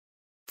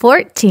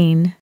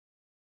 14,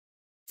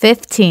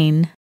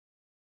 15,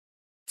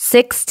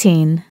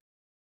 16,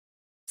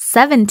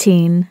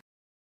 17,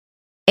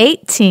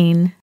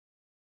 18,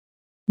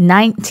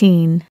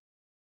 19,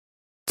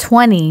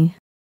 20,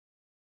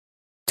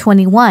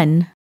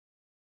 21,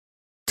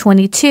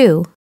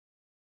 22,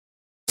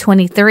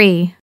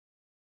 23,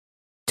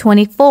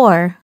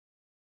 24,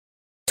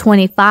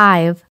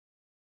 25,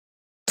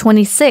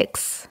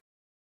 26,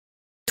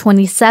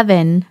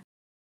 27,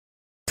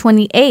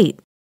 28,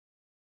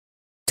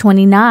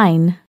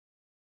 29,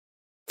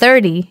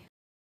 30.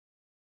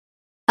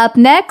 Up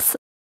next,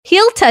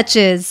 heel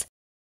touches.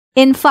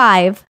 In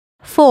 5,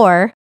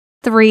 4,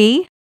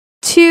 3,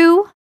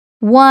 2,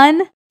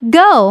 1,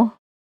 go.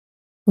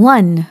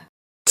 1,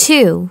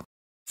 2,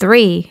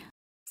 3,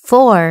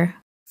 4,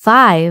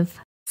 5,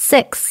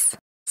 6,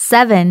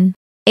 7,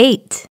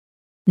 8,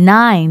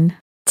 9,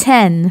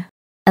 10,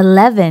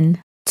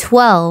 11,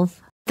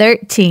 12,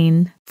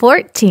 13,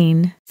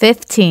 14,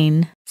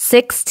 15,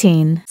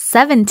 16,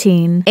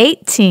 17,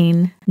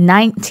 18,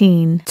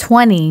 19,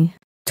 20,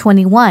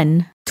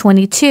 21,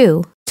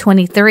 22,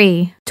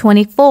 23,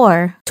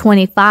 24,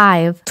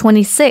 25,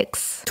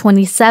 26,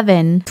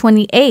 27,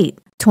 28,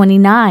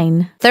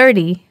 29,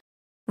 30.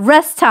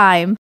 Rest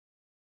time.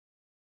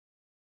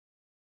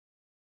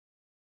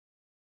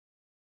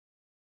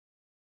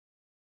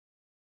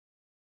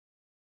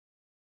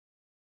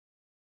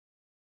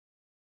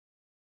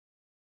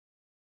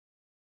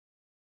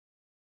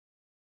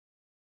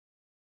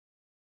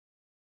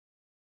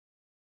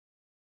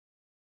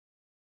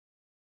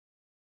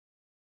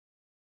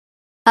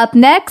 Up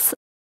next,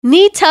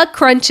 knee tuck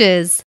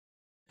crunches.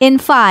 In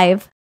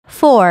 5,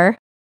 4,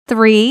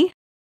 3,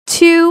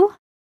 2,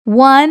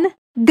 1,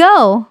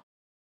 go.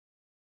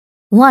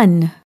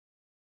 1,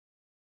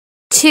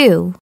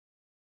 2,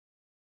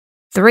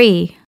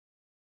 3,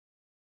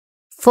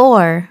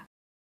 4,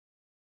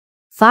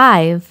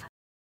 5,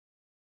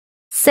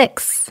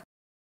 6,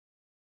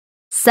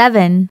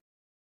 7,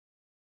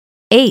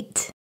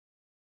 8,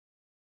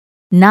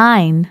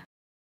 9,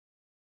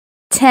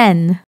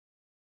 10,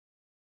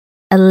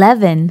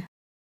 11,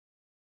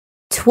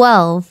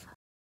 12,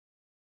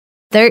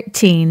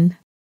 13,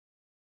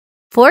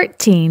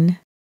 14,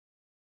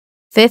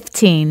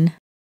 15,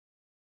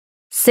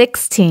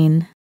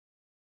 16,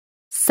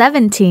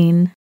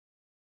 17,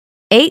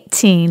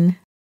 18,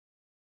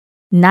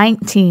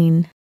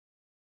 19,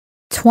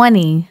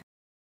 20,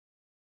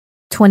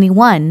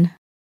 21,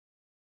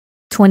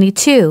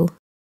 22,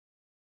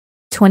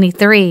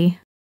 23,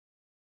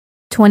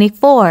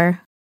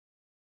 24,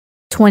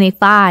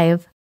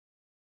 25,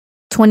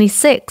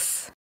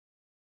 26,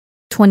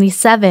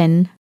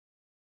 27,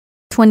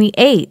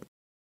 28,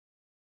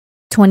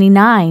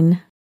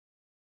 29,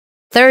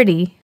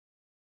 30.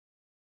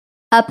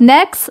 Up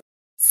next,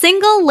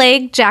 single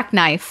leg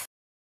jackknife.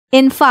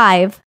 In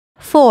 5,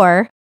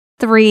 4,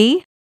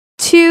 3,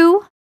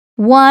 2,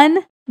 1,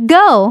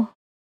 go!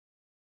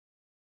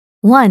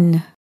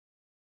 1,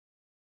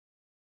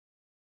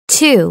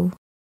 2,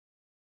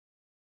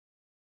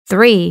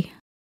 3,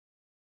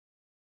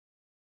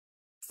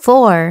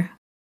 4,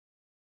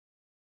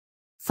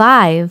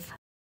 5,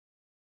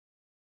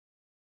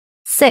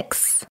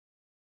 6,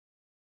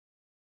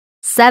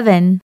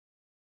 7,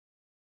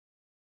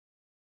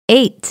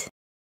 8,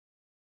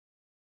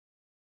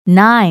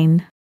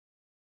 9,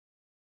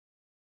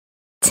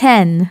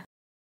 10,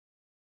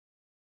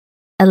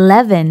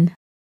 11,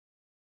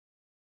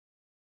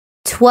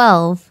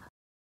 12,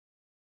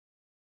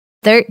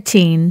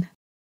 13,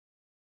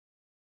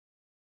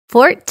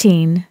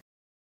 14,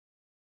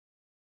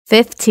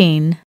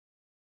 15,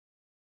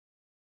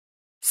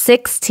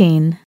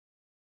 16,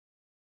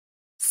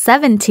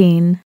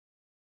 17,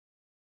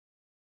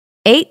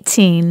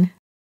 18,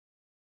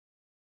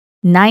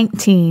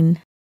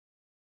 19,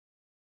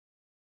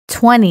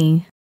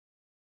 20,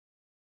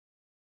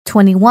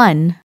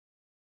 21,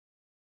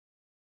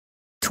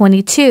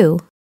 22,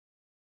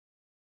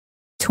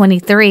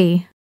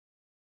 23,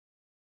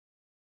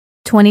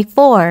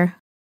 24,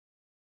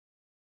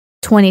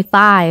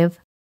 25,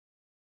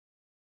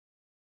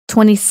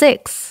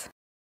 26,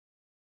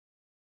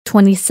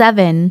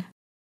 27,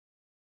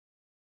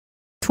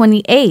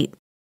 28,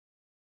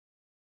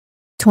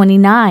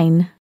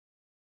 29,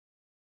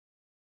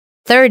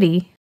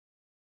 30.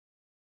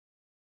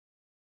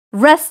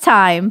 Rest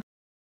time.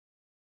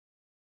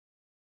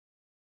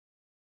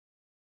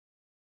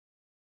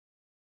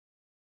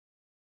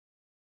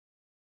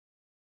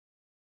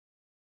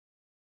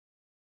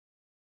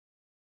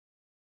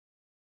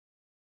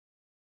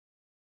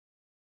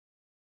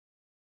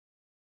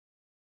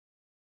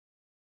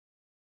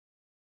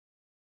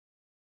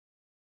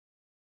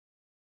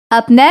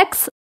 Up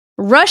next,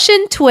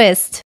 Russian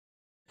twist.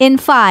 In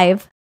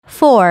 5,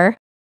 4,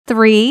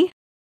 3,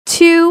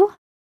 2,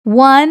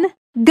 1,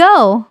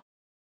 go!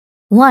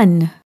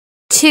 1,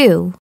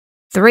 2,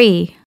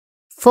 3,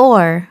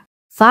 4,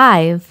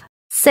 5,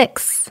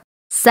 6,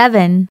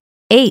 7,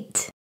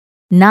 8,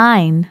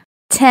 9,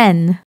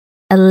 10,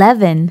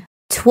 11,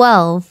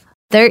 12,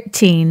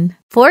 13,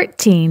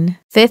 14,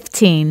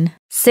 15,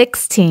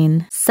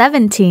 16,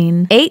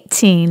 17,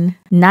 18,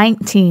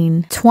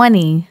 19,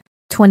 20,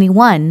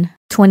 21,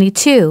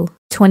 22,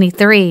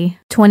 23,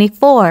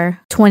 24,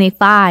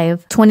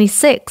 25,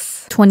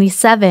 26,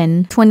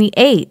 27,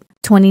 28,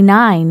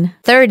 29,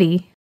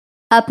 30.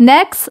 Up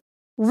next,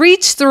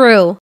 Reach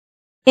through.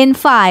 In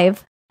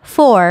 5,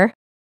 4,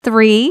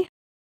 3,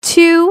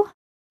 2,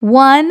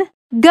 1,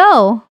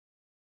 go!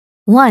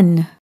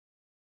 1,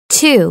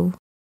 2,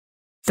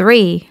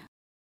 3,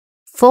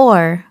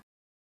 4,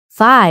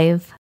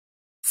 5,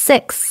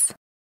 6,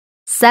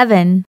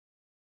 7,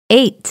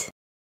 8,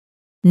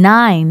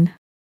 9,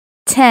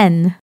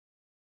 10,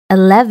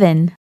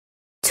 11,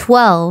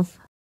 12,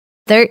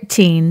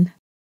 13,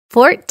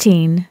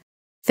 14,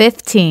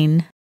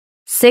 15,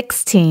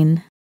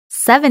 16,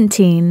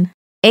 17,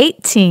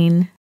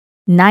 18,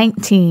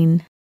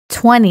 19,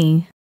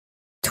 20,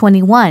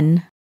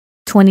 21,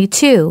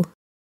 22,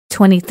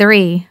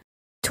 23,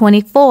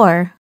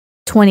 24,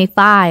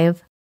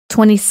 25,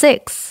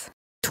 26,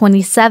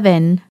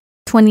 27,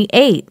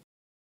 28,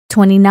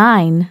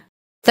 29,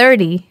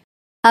 30.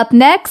 Up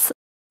next,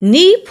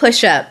 knee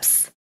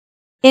push-ups.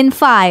 In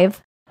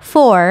 5,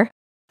 4,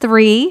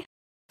 3,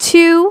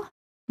 2,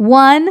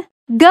 1,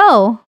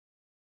 go!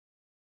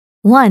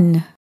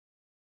 1,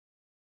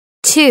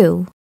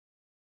 2,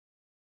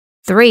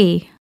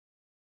 3,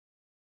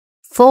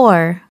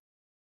 4,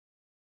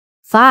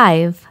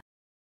 5,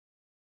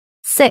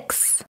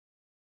 6,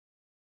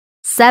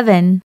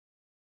 7,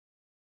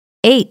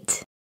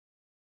 8,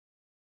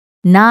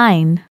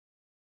 9,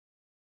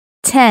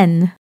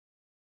 10,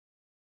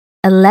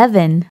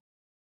 11,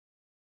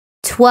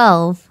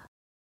 12,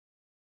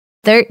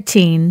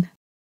 13,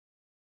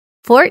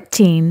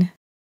 14,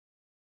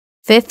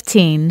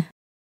 15,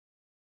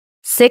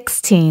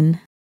 16,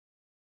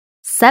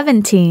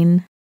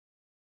 17,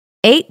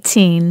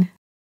 18,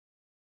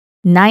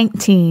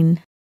 19,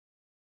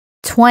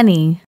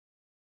 20,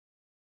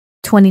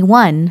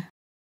 21,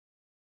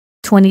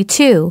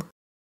 22,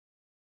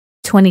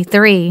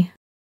 23,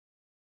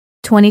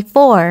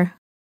 24,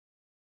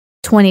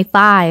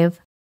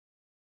 25,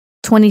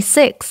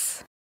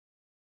 26,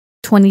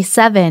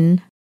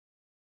 27,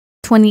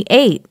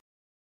 28,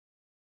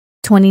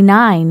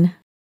 29,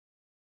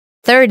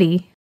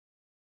 30.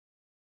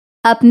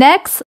 Up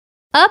next,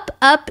 up,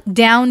 up,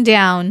 down,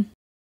 down.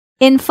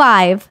 In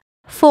 5,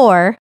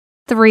 4,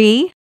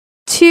 3,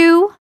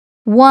 2,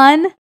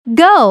 1,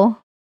 go!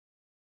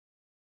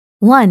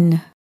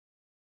 1,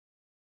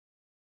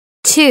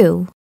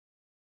 2,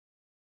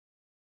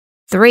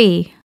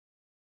 3,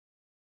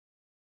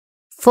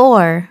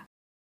 4,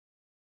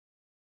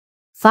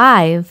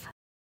 5,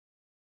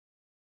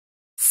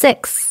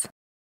 6,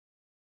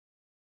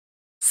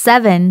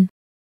 7,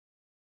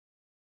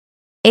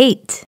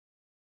 8,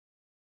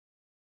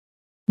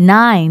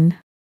 9,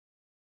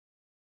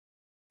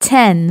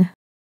 10,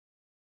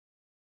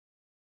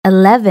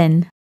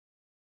 11,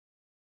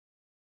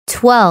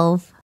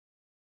 12,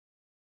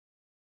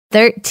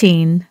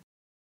 13,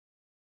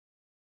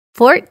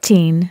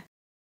 14,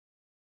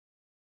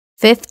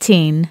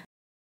 15,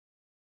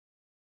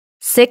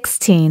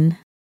 16,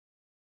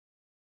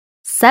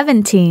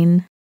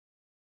 17,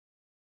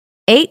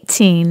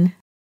 18,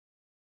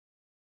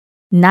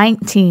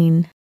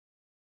 19,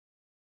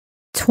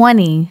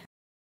 20,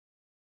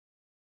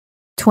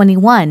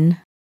 21,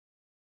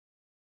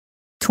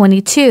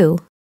 22,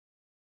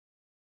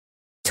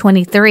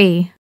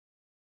 23,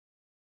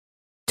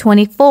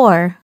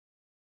 24,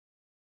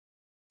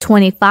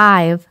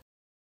 25,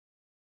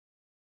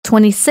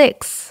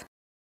 26,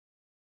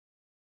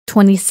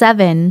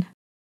 27,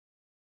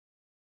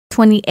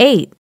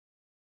 28,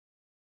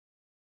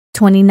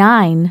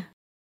 29,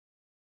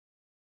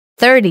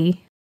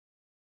 30.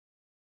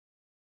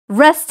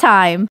 Rest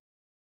time.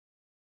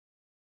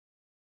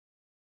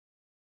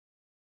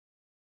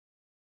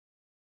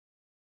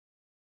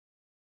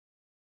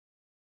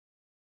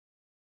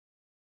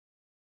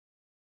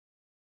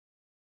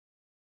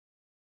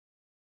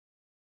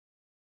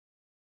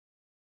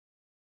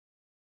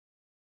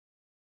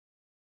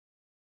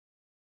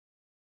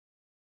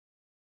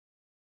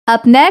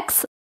 Up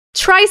next,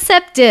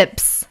 tricep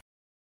dips.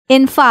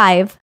 In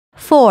 5,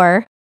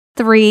 4,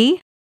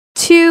 3,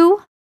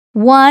 2,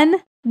 1,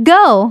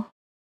 go.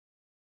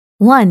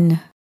 1,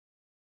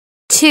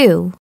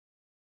 2,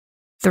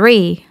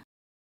 3,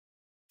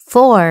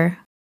 4,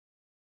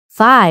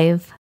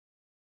 5,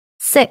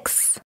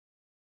 6,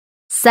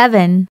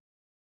 7,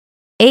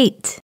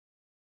 8,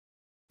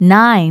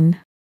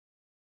 9,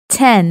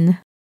 10,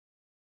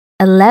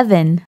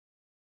 11,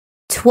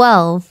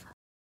 12,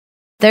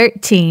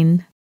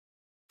 13,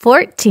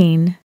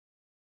 14,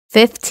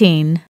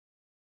 15,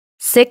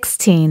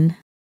 16,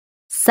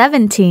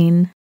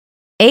 17,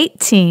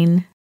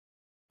 18,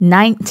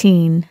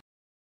 19,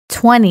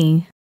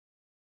 20,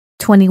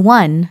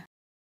 21,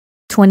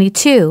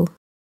 22,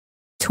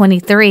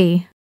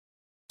 23,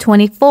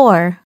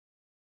 24,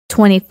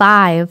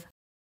 25,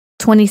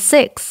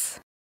 26,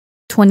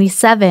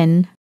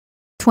 27,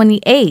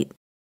 28,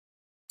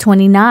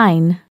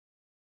 29,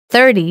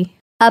 30.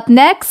 Up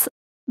next,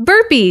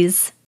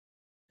 burpees.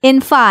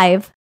 In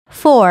 5,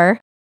 4,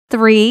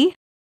 3,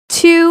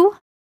 2,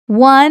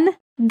 1,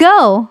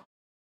 go.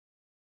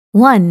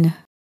 1,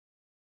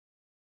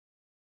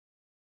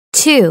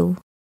 2,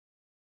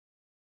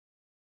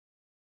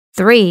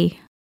 3,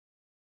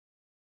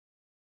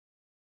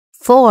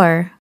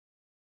 4,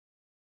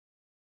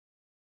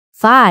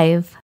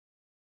 5,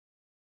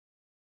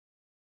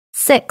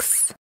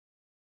 6,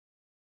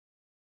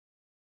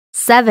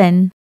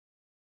 7,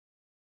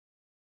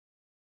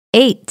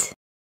 8,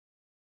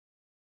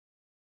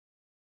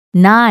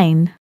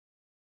 9,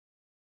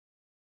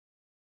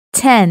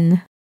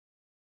 10,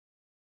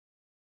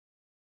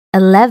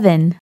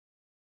 11,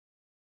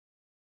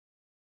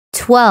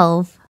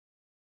 12,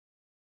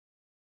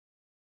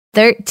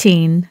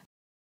 13,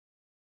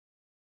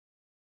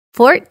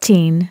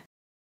 14,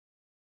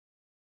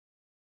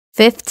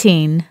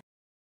 15,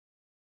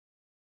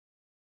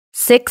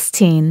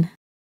 16,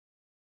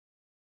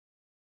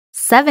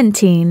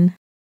 17,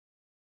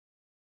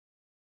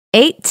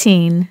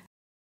 18,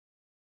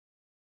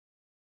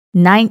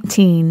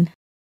 19,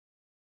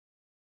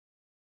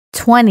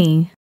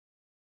 20.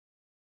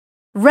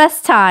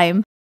 Rest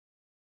time.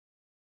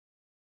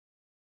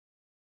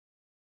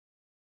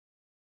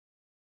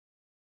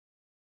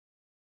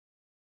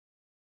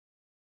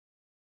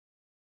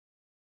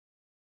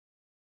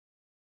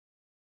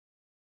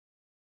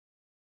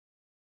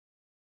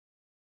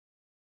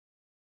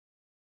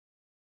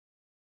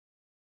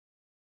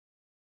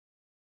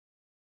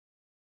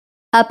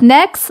 Up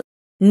next,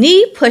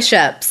 knee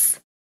push-ups.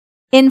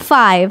 In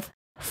 5,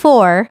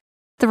 4,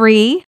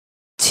 3,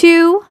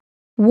 2,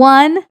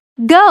 1,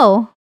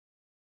 go.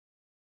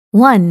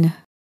 1,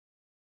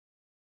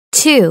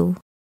 2,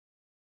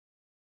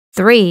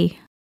 3,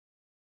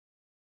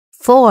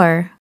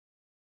 4,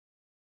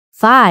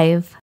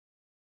 5,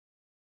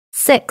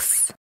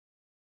 6,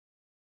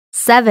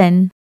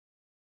 7,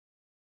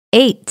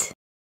 8,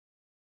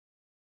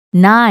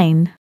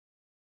 9,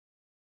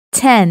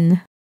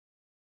 10,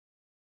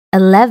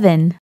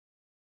 11,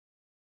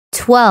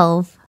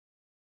 12,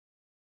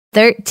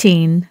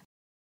 13,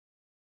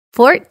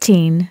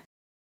 14,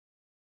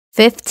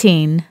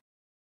 15,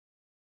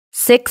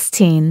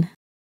 16,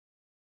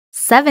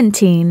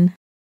 17,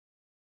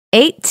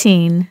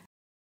 18,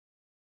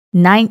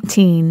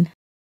 19,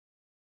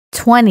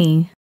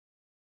 20,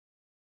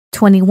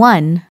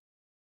 21,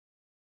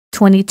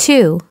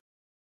 22,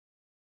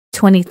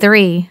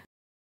 23,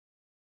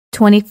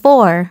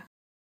 24,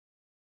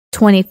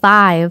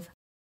 25,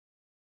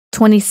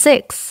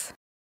 26,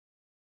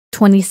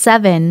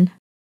 27,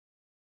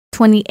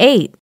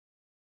 28,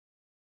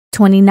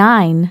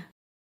 29,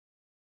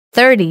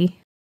 30.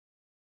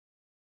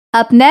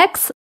 Up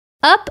next,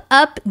 up,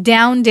 up,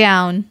 down,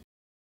 down.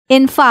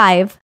 In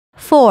 5,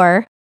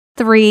 4,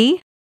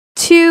 3,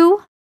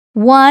 2,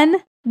 1,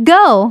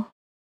 go.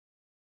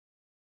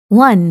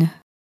 1,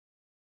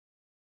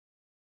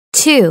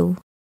 2,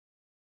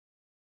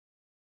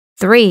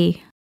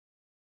 3,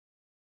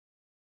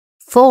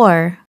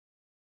 4,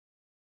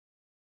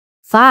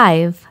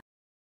 5,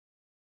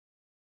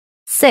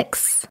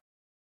 6,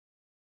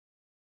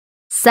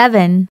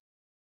 7,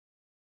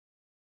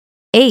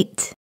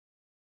 8,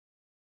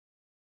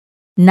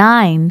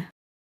 9,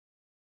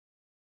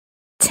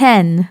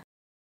 10,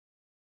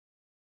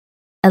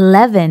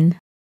 11,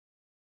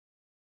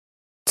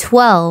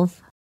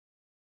 12,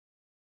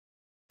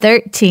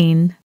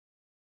 13,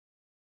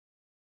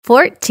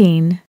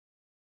 14,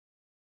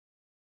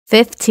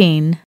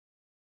 15,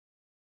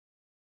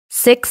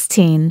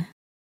 16,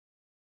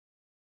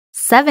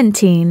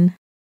 17,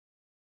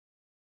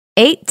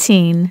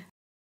 18,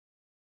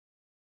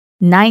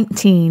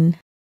 19,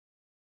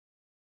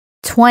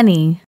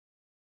 20,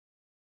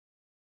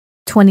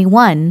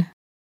 21,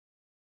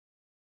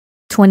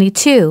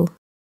 22,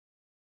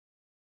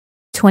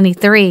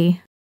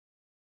 23,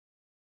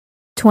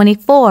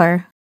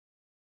 24,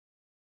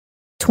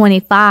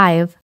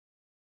 25,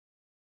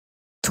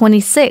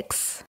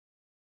 26,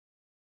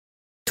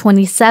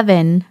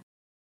 27,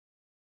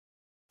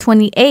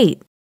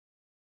 28,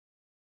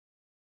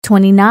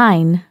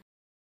 29,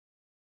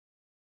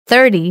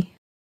 30.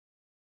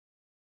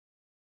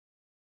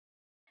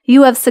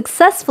 You have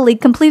successfully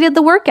completed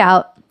the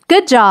workout.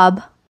 Good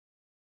job!